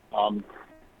 How's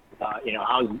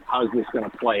this going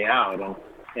to play out?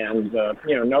 And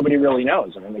nobody really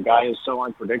knows. I mean, the guy is so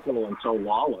unpredictable and so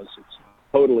lawless. It's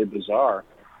totally bizarre.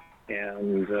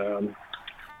 And,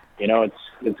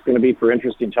 it's going to be for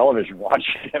interesting television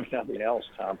watching, if nothing else,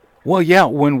 Tom. Well, yeah,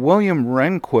 when William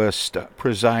Rehnquist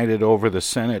presided over the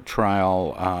Senate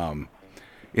trial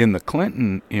in the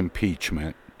Clinton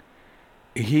impeachment,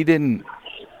 he didn't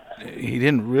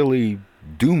really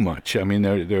do much. I mean,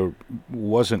 there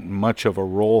wasn't much of a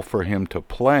role for him to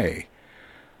play.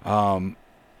 Do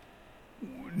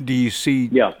you see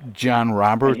John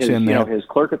Roberts in there? His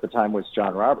clerk at the time was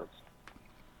John Roberts.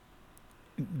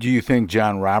 Do you think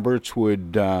John Roberts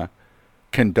would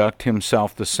conduct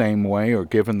himself the same way, or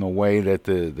given the way that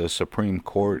the Supreme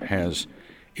Court has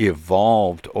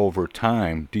evolved over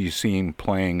time, do you see him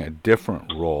playing a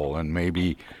different role and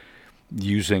maybe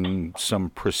using some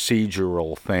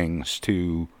procedural things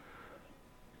to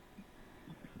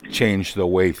change the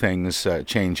way things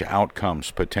change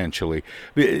outcomes potentially?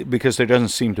 Because there doesn't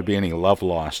seem to be any love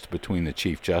lost between the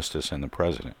Chief Justice and the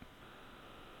President.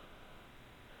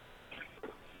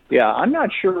 Yeah, I'm not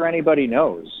sure anybody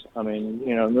knows. I mean,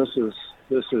 this is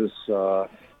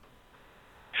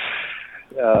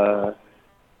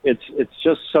it's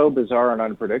just so bizarre and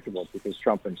unpredictable because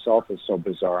Trump himself is so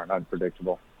bizarre and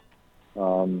unpredictable.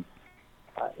 I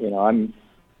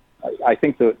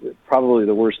think that probably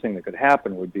the worst thing that could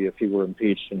happen would be if he were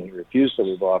impeached and he refused to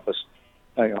leave office.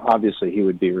 Obviously, he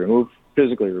would be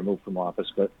physically removed from office,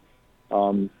 but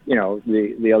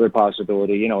the other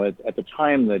possibility, at the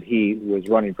time that he was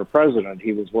running for president,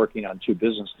 he was working on 2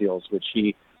 business deals, which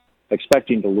he,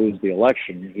 expecting to lose the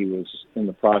election, he was in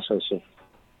the process of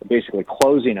basically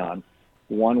closing on.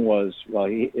 One was,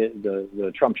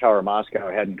 the Trump Tower Moscow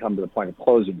hadn't come to the point of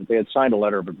closing, but they had signed a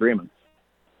letter of agreement.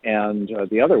 And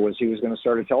the other was he was going to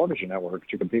start a television network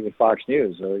to compete with Fox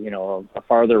News, a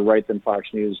farther right than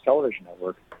Fox News television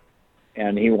network.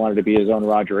 And he wanted to be his own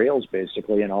Roger Ailes,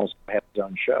 basically, and also have his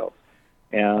own show.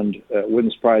 And it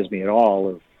wouldn't surprise me at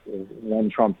all if when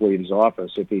Trump leaves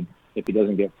office, if he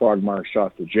doesn't get frog marched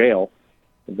off to jail,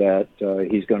 that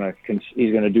he's going to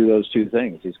do those 2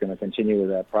 things. He's going to continue with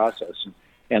that process,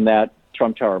 and that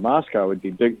Trump Tower Moscow would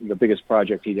be the biggest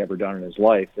project he'd ever done in his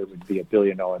life. It would be $1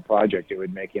 billion project. It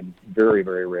would make him very,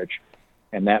 very rich.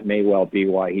 And that may well be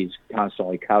why he's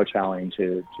constantly kowtowing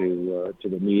to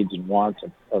the needs and wants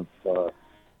of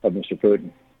Mr.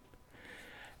 Putin.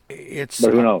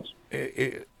 But who knows?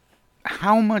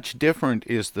 How much different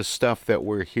is the stuff that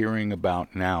we're hearing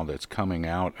about now that's coming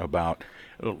out about,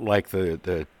 like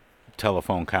the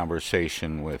telephone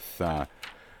conversation with the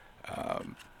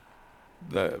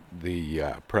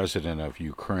president of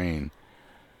Ukraine?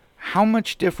 How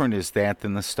much different is that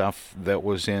than the stuff that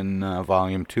was in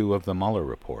Volume 2 of the Mueller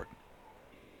report?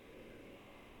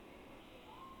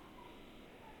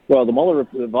 Well, the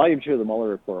Volume 2 of the Mueller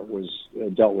report was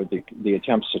dealt with the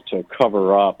attempts to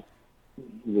cover up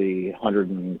the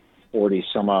 140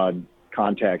 some odd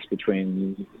contacts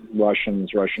between Russian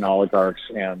oligarchs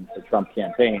and the Trump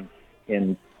campaign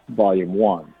in Volume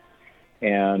 1.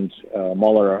 And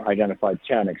Mueller identified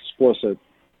 10 explicit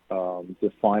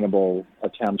definable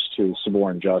attempts to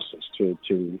suborn justice, to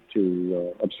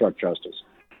obstruct justice.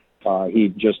 He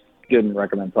just didn't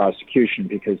recommend prosecution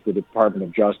because the Department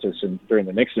of Justice during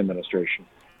the Nixon administration,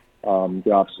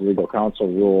 the Office of Legal Counsel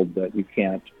ruled that you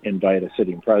can't indict a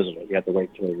sitting president. You have to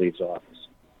wait until he leaves office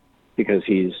because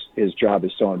his job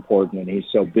is so important and he's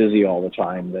so busy all the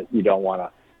time that you don't want to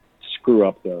screw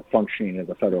up the functioning of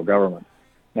the federal government.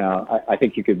 Now, I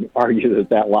think you could argue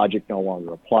that logic no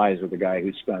longer applies with a guy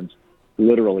who spends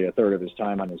literally a third of his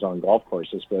time on his own golf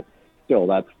courses, but still,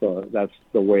 that's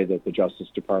the way that the Justice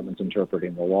Department's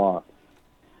interpreting the law.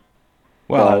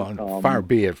 Well, far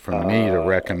be it from me to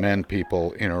recommend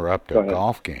people interrupt a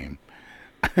golf game.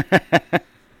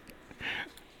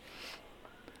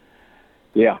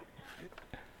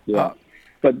 Yeah.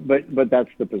 But that's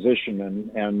the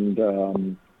position, and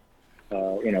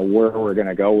where we're going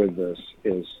to go with this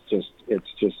is it's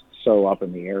just so up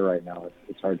in the air right now.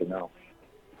 It's hard to know.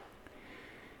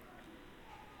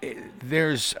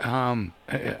 There's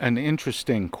an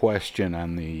interesting question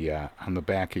on the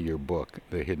back of your book,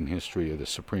 The Hidden History of the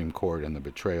Supreme Court and the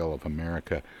Betrayal of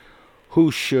America.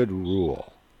 Who should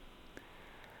rule?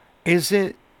 Is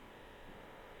it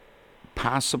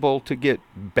possible to get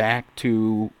back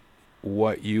to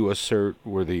what you assert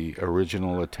were the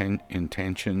original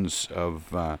intentions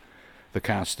of the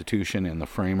Constitution and the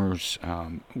framers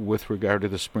with regard to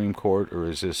the Supreme Court, or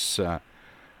is this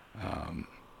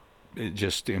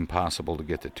just impossible to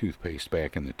get the toothpaste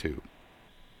back in the tube?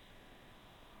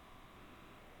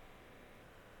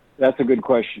 That's a good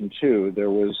question, too.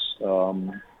 There was,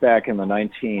 back in the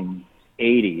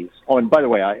 1980s... Oh, and by the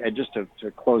way, I just to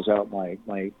close out my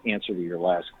answer to your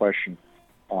last question,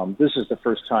 this is the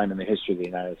first time in the history of the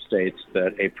United States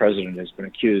that a president has been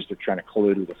accused of trying to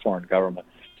collude with a foreign government.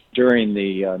 During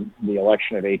the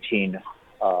election of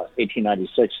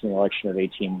 1896 and the election of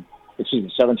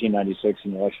 1796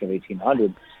 and the election of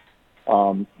 1800,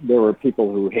 there were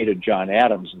people who hated John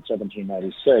Adams in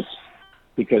 1796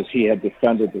 because he had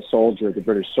defended the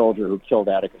British soldier who killed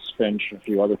Atticus Finch and a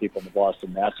few other people in the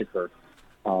Boston Massacre,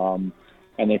 and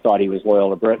they thought he was loyal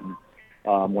to Britain.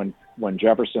 When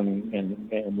Jefferson in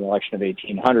the election of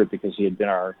 1800, because he had been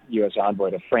our U.S. envoy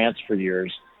to France for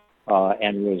years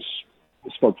and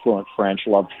spoke fluent French,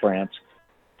 loved France,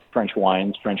 French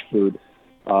wines, French food,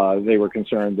 they were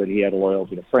concerned that he had a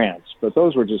loyalty to France. But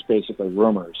those were just basically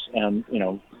rumors, and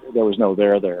there was no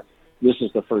there. This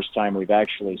is the first time we've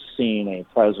actually seen a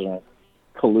president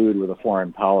collude with a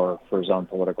foreign power for his own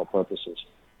political purposes.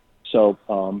 So,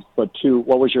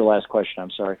 what was your last question? I'm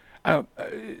sorry.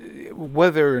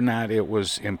 Whether or not it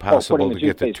was impossible to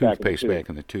get the toothpaste back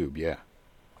in the tube, yeah.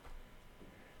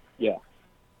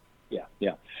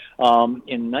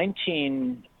 In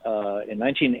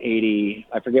 1980,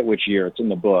 I forget which year, it's in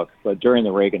the book, but during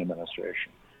the Reagan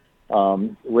administration,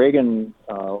 the Reagan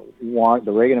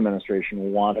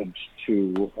administration wanted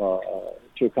to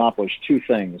accomplish two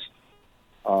things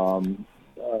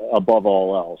above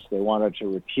all else. They wanted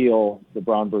to repeal the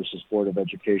Brown versus Board of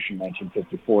Education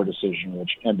 1954 decision,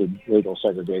 which ended legal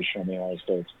segregation in the United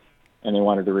States, and they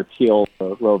wanted to repeal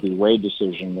the Roe v. Wade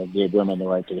decision that gave women the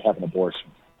right to have an abortion.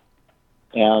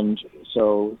 And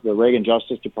so the Reagan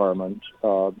Justice Department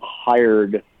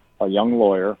hired a young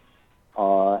lawyer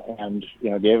and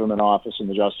gave him an office in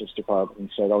the Justice Department and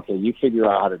said, okay, you figure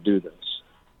out how to do this.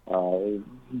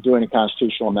 Doing a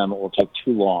constitutional amendment will take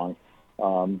too long,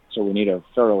 so we need a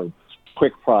fairly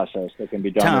quick process that can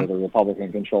be done with a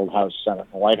Republican-controlled House, Senate,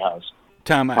 and White House.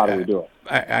 Tom, how do we do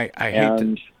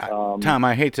it? Tom,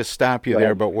 I hate to stop you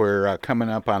there, but we're coming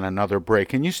up on another break.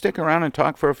 Can you stick around and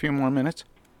talk for a few more minutes?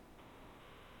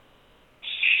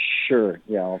 Sure,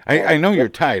 yeah. I know you're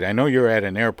tight. I know you're at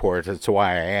an airport. That's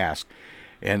why I ask.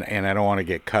 And I don't want to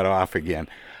get cut off again.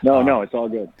 No, it's all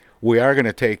good. We are going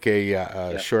to take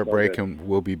a short break, and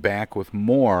we'll be back with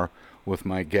more with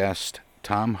my guest,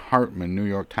 Thom Hartmann, New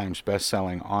York Times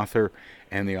best-selling author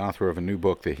and the author of a new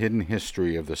book, The Hidden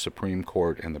History of the Supreme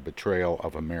Court and the Betrayal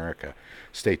of America.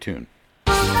 Stay tuned.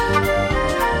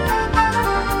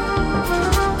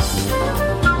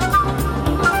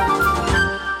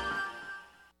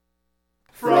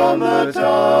 From the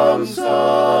Thom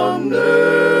Sumner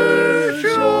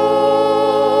Show.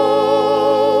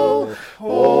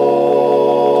 Oh,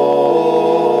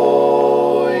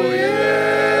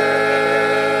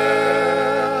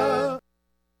 yeah.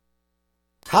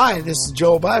 Hi, this is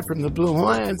Joe By from the Blue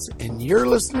Lions, and you're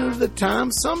listening to the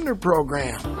Thom Sumner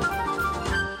Program.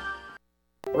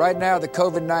 Right now, the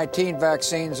COVID-19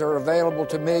 vaccines are available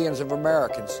to millions of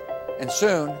Americans, and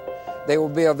soon they will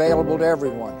be available to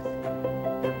everyone.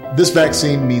 This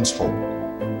vaccine means hope.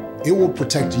 It will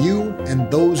protect you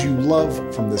and those you love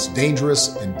from this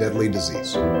dangerous and deadly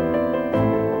disease. I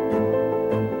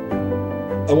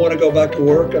want to go back to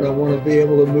work and I want to be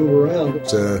able to move around.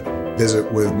 To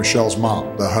visit with Michelle's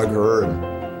mom, to hug her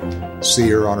and see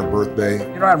her on her birthday.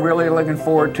 You know what I'm really looking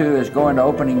forward to is going to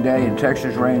opening day in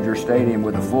Texas Ranger Stadium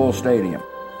with a full stadium.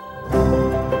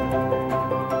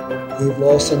 We've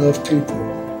lost enough people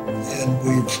and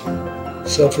we've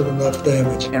suffered enough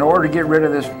damage. In order to get rid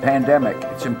of this pandemic,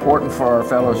 it's important for our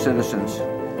fellow citizens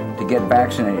to get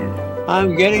vaccinated.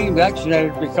 I'm getting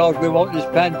vaccinated because we want this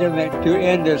pandemic to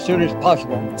end as soon as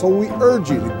possible. So we urge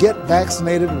you to get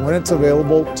vaccinated when it's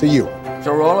available to you.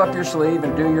 So roll up your sleeve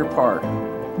and do your part.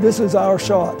 This is our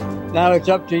shot. Now it's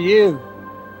up to you.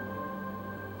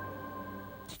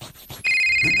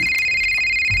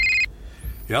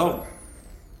 Hello.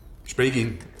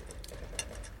 Speaking.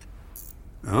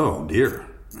 Oh, dear.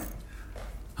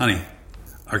 Honey,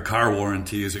 our car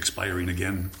warranty is expiring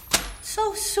again.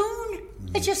 So soon?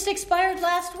 It just expired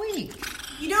last week.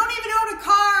 You don't even own a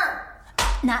car!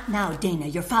 Not now, Dana.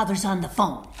 Your father's on the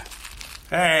phone.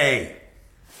 Hey!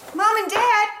 Mom and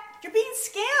Dad, you're being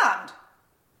scammed.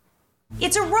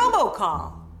 It's a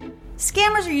robocall.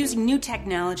 Scammers are using new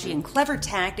technology and clever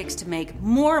tactics to make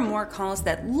more and more calls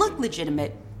that look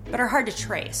legitimate but are hard to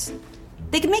trace.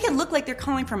 They can make it look like they're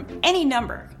calling from any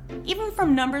number, even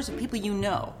from numbers of people you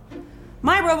know.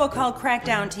 My robocall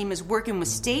crackdown team is working with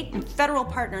state and federal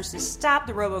partners to stop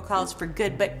the robocalls for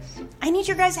good, but I need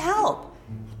your guys' help.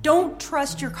 Don't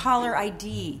trust your caller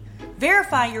ID.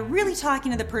 Verify you're really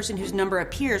talking to the person whose number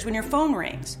appears when your phone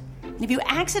rings. And if you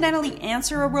accidentally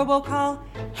answer a robocall,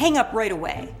 hang up right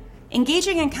away.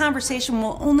 Engaging in conversation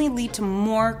will only lead to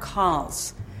more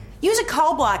calls. Use a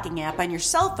call blocking app on your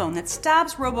cell phone that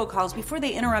stops robocalls before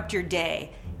they interrupt your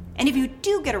day. And if you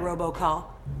do get a robocall,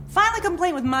 file a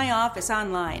complaint with my office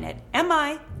online at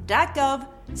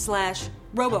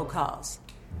mi.gov/robocalls.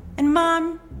 And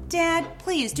Mom, Dad,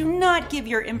 please do not give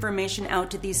your information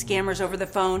out to these scammers over the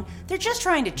phone. They're just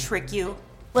trying to trick you.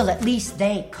 Well, at least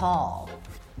they call.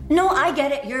 No, I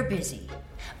get it. You're busy.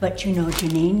 But you know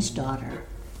Janine's daughter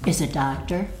is a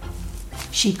doctor.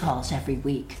 She calls every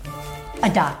week. A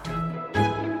doctor.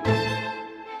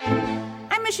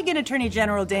 I'm Michigan Attorney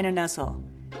General Dana Nessel.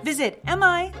 Visit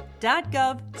mi.gov/AG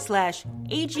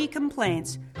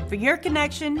complaints for your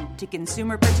connection to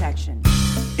consumer protection.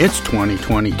 It's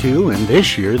 2022, and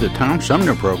this year the Thom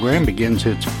Sumner program begins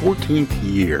its 14th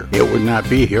year. It would not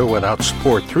be here without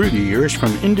support through the years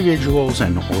from individuals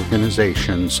and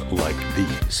organizations like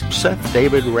these. Seth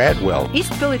David Radwell,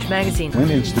 East Village Magazine, Flint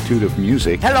Institute of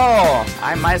Music, Hello,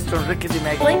 I'm Maestro Rickety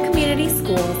Meg. Flint Community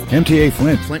Schools, MTA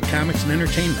Flint, Flint Comics and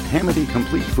Entertainment, Hamady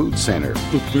Complete Food Center,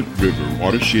 the Flint River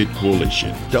Watershed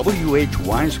Coalition, W.H.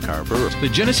 Wisecarver, the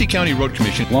Genesee County Road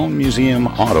Commission, Lone Museum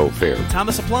Auto Fair,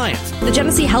 Thomas Appliance, the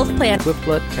Genesee Health Plan,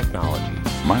 Swiftlet Technology,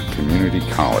 Mott Community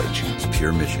College, It's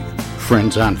Pure Michigan.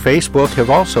 Friends on Facebook have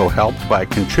also helped by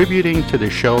contributing to the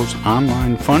show's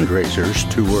online fundraisers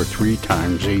 2 or 3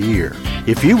 times a year.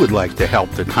 If you would like to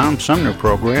help the Thom Sumner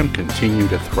program continue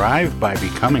to thrive by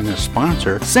becoming a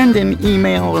sponsor, send an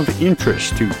email of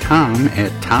interest to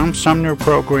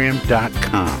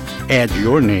tom@thomsumnerprogram.com. Add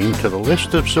your name to the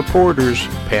list of supporters,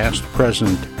 past,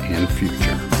 present, and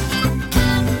future.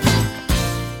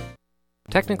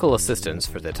 Technical assistance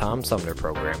for the Thom Sumner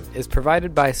program is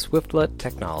provided by Swiftlet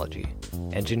Technology,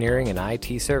 engineering and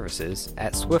IT services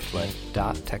at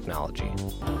swiftlet.technology.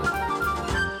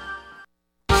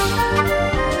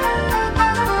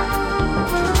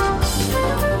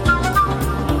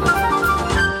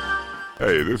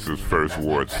 Hey, this is First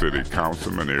Ward City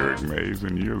Councilman Eric Mays,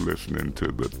 and you're listening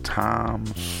to the Thom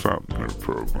Sumner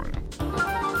program.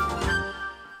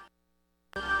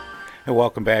 And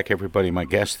welcome back, everybody. My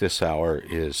guest this hour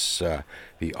is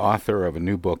the author of a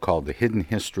new book called The Hidden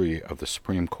History of the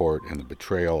Supreme Court and the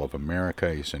Betrayal of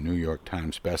America. He's a New York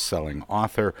Times best-selling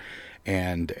author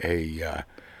and an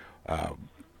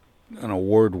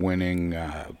award-winning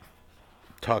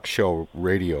talk show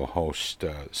radio host,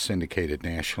 syndicated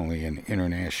nationally and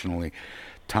internationally,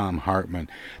 Thom Hartmann.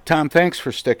 Thom, thanks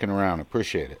for sticking around.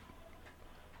 Appreciate it.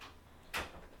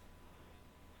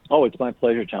 Oh, it's my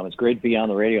pleasure, Tom. It's great to be on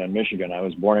the radio in Michigan. I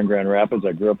was born in Grand Rapids.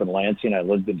 I grew up in Lansing. I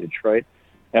lived in Detroit.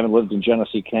 I haven't lived in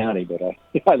Genesee County, but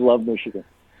I love Michigan.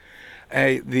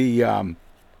 Hey,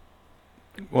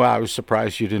 well, I was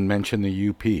surprised you didn't mention the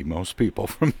UP. Most people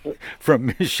from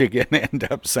Michigan end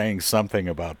up saying something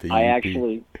about the UP.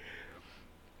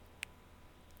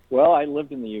 I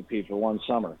lived in the UP for one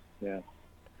summer. Yeah,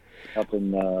 up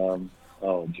in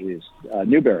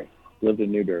Newberry. Lived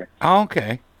in Newberry. Oh,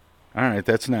 okay. All right,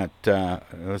 that's not,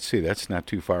 let's see, that's not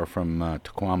too far from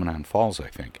Tequamanon Falls, I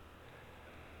think.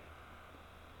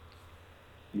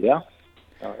 Yeah.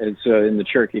 It's in the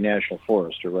Cherokee National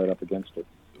Forest, or right up against it.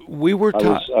 We were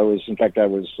I was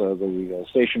the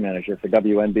station manager for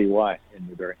WNBY in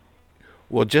Newberry.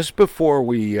 Well, just before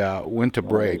we went to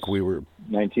break, we were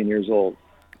 19 years old,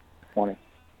 20.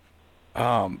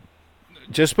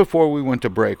 Just before we went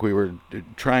to break, we were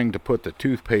trying to put the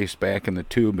toothpaste back in the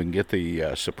tube and get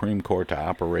the Supreme Court to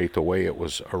operate the way it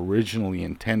was originally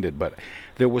intended. But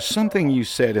there was something you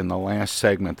said in the last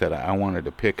segment that I wanted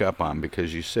to pick up on,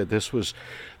 because you said this was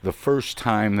the first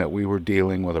time that we were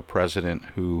dealing with a president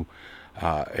who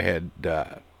had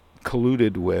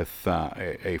colluded with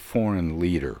a foreign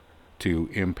leader to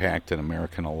impact an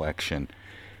American election.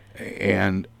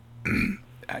 And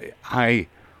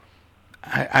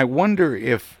I wonder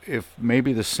if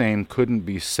maybe the same couldn't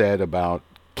be said about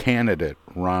candidate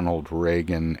Ronald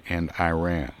Reagan and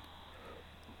Iran.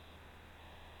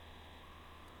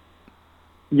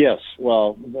 Yes.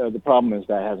 Well, the problem is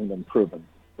that hasn't been proven.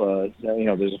 But,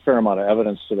 there's a fair amount of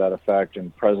evidence to that effect.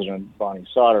 And President Bonnie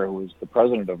Sauter, who was the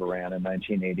president of Iran in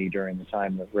 1980 during the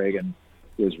time that Reagan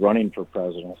was running for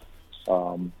president,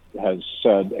 has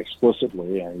said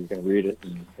explicitly, and you can read it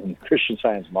in Christian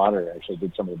Science Monitor, actually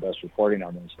did some of the best reporting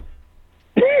on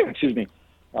this. Excuse me.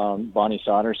 Bonnie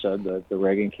Sauter said that the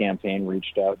Reagan campaign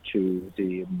reached out to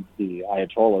the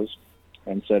Ayatollahs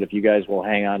and said, if you guys will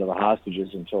hang on to the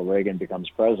hostages until Reagan becomes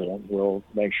president, we'll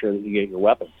make sure that you get your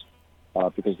weapons.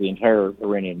 Because the entire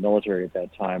Iranian military at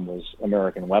that time was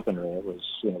American weaponry. It was,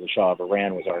 the Shah of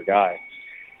Iran was our guy.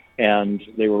 And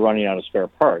they were running out of spare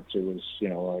parts. It was,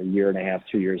 a year and a half,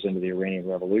 2 years into the Iranian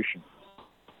Revolution.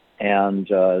 And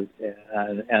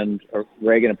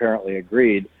Reagan apparently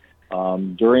agreed.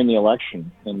 During the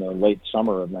election in the late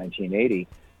summer of 1980,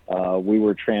 we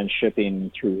were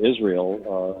transshipping through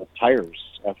Israel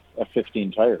tires,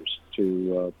 F-15 tires,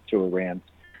 to Iran.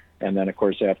 And then, of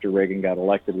course, after Reagan got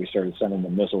elected, we started sending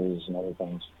them missiles and other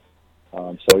things.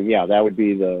 That would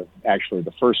be actually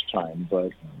the first time,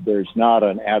 but there's not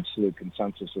an absolute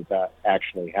consensus that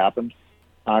actually happened.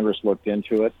 Congress looked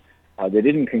into it. They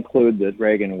didn't conclude that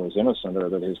Reagan was innocent or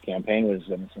that his campaign was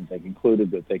innocent. They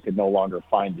concluded that they could no longer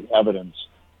find the evidence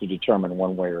to determine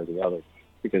one way or the other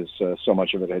because so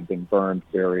much of it had been burned,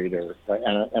 buried, and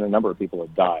a number of people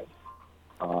had died.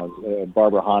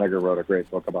 Barbara Honegger wrote a great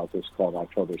book about this called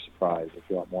October Surprise, if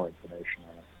you want more information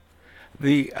on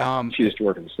it. She used to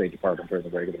work in the State Department during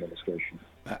the Reagan administration.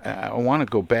 I want to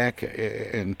go back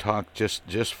and talk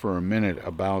just for a minute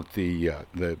about the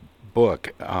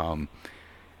book.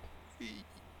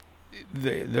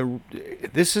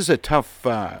 This is a tough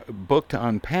book to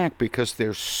unpack because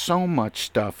there's so much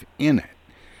stuff in it.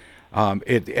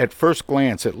 At first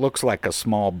glance, it looks like a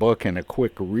small book and a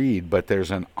quick read, but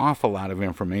there's an awful lot of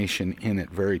information in it,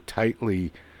 very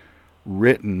tightly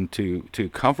written to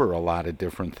cover a lot of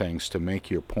different things to make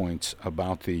your points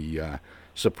about the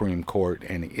Supreme Court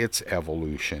and its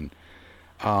evolution.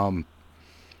 And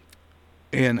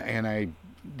I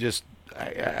just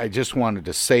wanted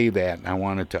to say that, and I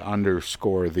wanted to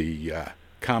underscore the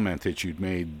comment that you'd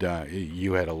made.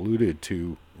 You had alluded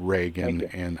to Reagan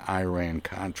and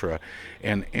Iran-Contra,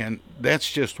 and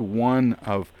that's just one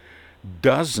of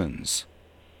dozens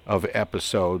of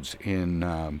episodes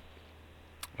in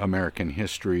American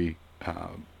history,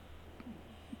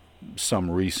 some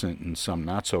recent and some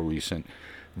not so recent,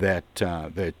 that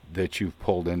you've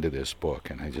pulled into this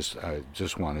book, and I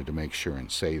just wanted to make sure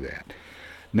and say that.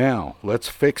 Now let's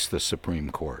fix the Supreme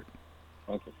Court.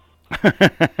 Okay.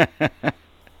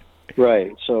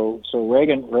 Right. So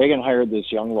Reagan hired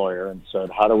this young lawyer and said,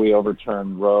 "How do we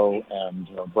overturn Roe and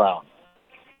Brown?"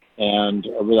 And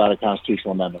without a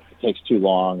constitutional amendment, it takes too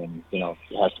long, and it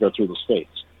has to go through the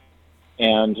states.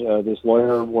 And this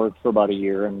lawyer worked for about a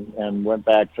year and went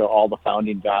back to all the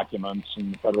founding documents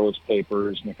and the Federalist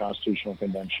Papers and the Constitutional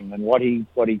Convention. And what he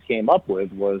came up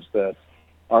with was that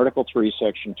Article 3,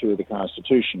 Section 2 of the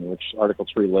Constitution, which Article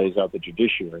 3 lays out the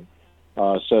judiciary,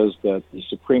 says that the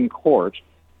Supreme Court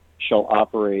shall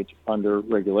operate under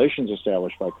regulations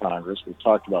established by Congress. We've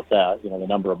talked about that, the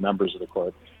number of members of the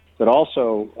court, but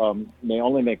also may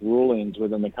only make rulings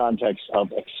within the context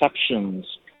of exceptions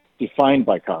defined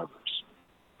by Congress.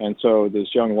 And so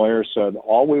this young lawyer said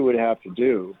all we would have to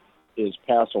do is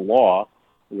pass a law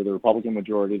with a Republican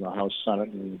majority in the House, Senate,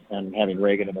 and having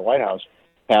Reagan in the White House,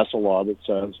 pass a law that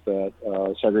says that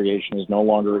segregation is no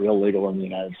longer illegal in the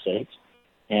United States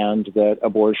and that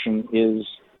abortion is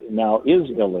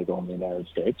illegal in the United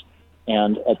States.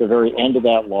 And at the very end of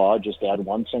that law, just add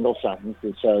one single sentence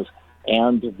that says,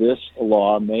 and this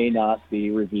law may not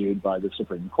be reviewed by the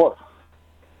Supreme Court,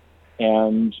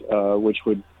 and which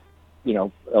would,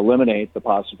 eliminate the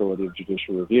possibility of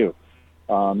judicial review.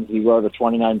 He wrote a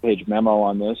 29-page memo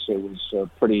on this. It was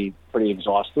pretty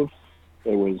exhaustive.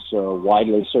 It was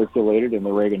widely circulated in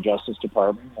the Reagan Justice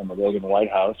Department and the Reagan White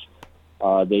House.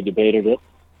 They debated it.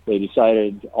 They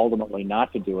decided ultimately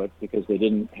not to do it because they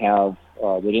didn't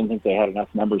think they had enough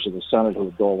members of the Senate who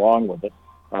would go along with it.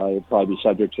 It would probably be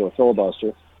subject to a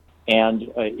filibuster. And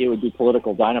it would be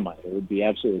political dynamite. It would be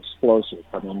absolutely explosive.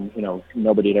 I mean,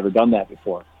 nobody had ever done that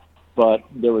before. But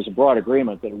there was a broad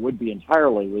agreement that it would be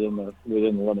entirely within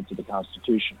the limits of the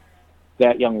Constitution.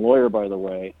 That young lawyer, by the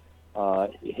way,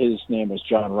 his name is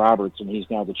John Roberts, and he's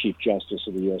now the Chief Justice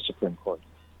of the U.S. Supreme Court.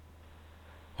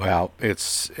 Well,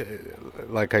 it's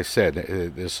like I said,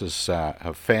 this is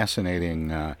a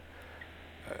fascinating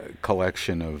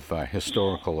collection of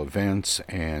historical events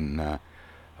and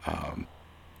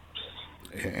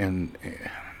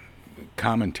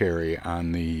commentary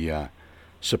on the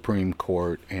Supreme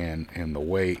Court and the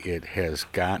way it has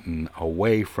gotten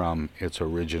away from its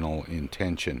original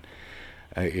intention.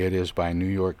 It is by New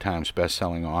York Times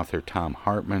bestselling author Thom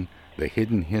Hartmann, The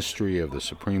Hidden History of the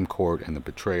Supreme Court and the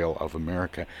Betrayal of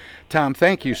America. Tom,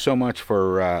 thank you so much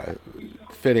for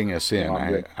fitting us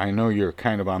in. I know you're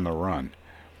kind of on the run.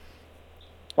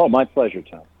 Oh, my pleasure,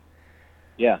 Tom.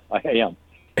 Yeah, I am.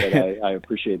 But I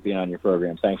appreciate being on your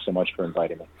program. Thanks so much for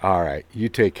inviting me. All right. You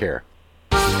take care.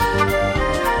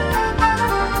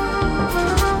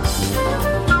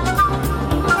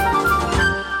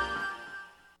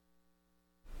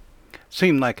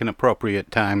 Seemed like an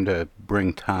appropriate time to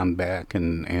bring Tom back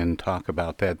and talk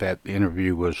about that. That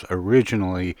interview was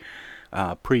originally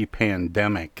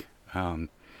pre-pandemic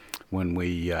when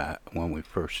we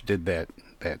first did that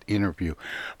interview.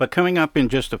 But coming up in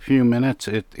just a few minutes,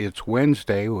 it's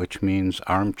Wednesday, which means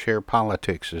Armchair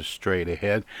Politics is straight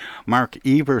ahead. Mark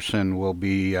Everson will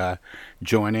be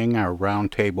joining our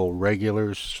roundtable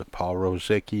regulars. Paul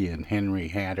Rosicki and Henry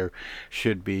Hatter.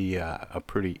 Should be a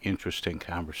pretty interesting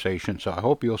conversation. So I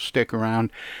hope you'll stick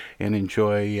around and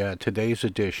enjoy today's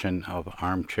edition of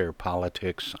Armchair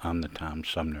Politics on the Tom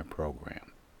Sumner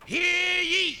program. Hear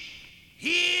ye!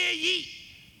 Hear ye!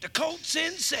 The court's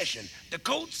in session. The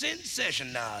court's in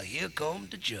session. Now, here come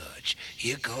the judge.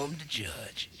 Here come the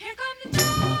judge. Here come the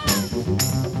judge.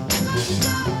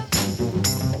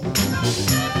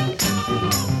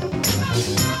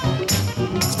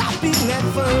 Stop beating that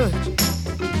fudge.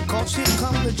 Cause here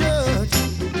come the judge.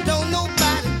 Don't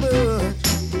nobody budge.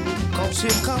 Cause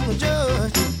here come the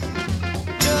judge.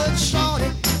 Judge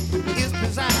Shorty is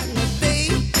presiding today.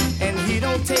 And he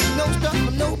don't take no stuff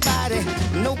from nobody,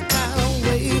 no kind of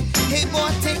way. Hey boy,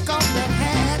 take off that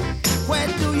hat. Where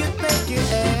do you think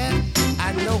you're at?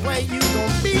 I know where you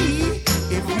gon' be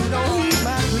if you don't heed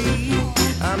my plea.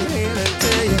 I'm here to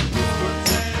tell you,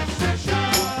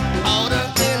 order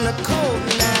in the court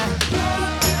now.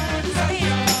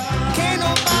 Can't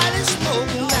nobody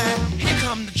smoke now. Here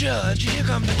come the judge, here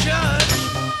come the judge.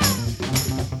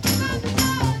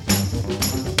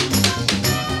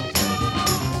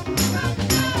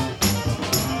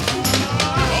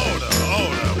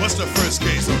 What's the first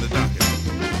case on the docket?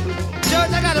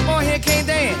 Judge, I got a boy here can't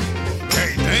dance.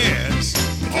 Can't dance?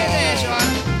 Can't dance, Your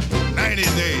Honor. 90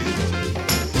 days.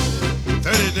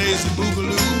 30 days to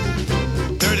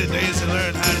boogaloo. 30 days to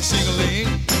learn how to sing-a-ling.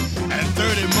 And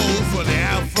 30 more for the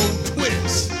Afro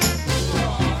twist.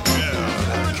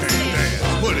 Yeah, can't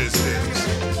dance. What is this?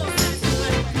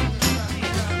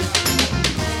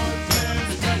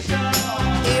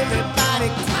 Everybody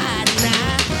quiet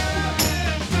now.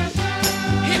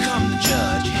 Here come the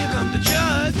judge, here come the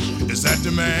judge. Is that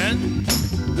the man?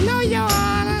 No, Your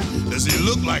Honor. Does he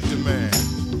look like the man?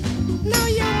 No,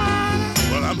 Your Honor.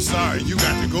 Well, I'm sorry, you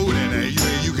got to go then.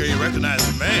 You can't recognize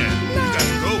the man. You got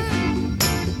to go.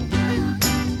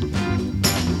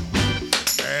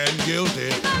 And guilty.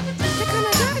 Here come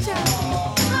the judge.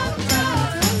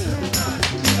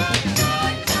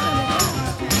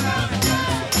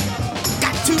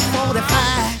 Got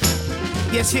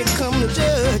 245. Yes, here come the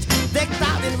judge. Decked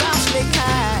out in Rattlesnake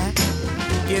High.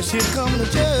 Yes, here come the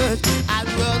judge. I'd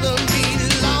rather be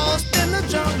lost in the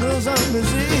jungles of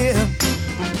Missouri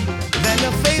than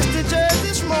to face the judge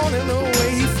this morning the way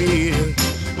he feels.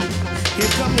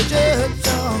 Here come the judge,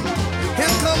 oh.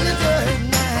 Here come the judge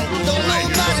now. Don't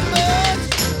nobody budge,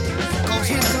 cause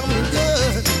here come the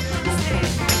judge.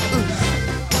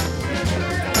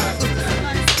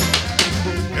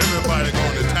 Everybody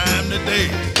going to time today.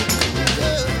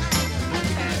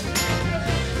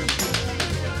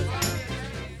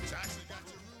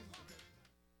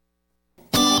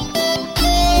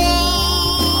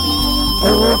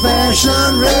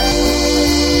 Old-fashioned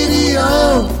radio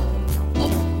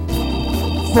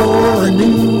for a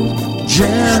new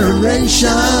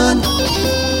generation.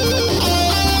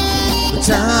 The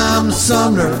Tom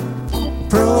Sumner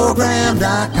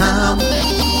Program.com.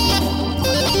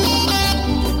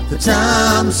 The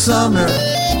Tom Sumner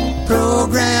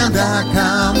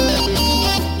Program.com.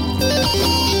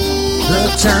 The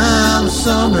Tom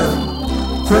Sumner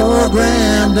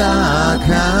Program.com.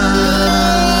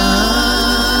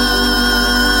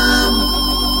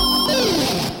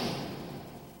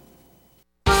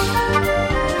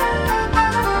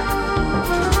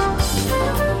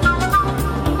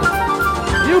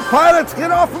 Pilots,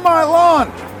 get off of my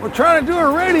lawn. We're trying to do a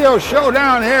radio show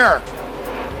down here.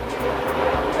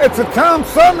 It's a Tom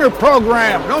Sumner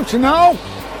program, don't you know?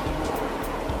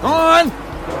 Go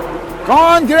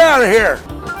on, get out of here.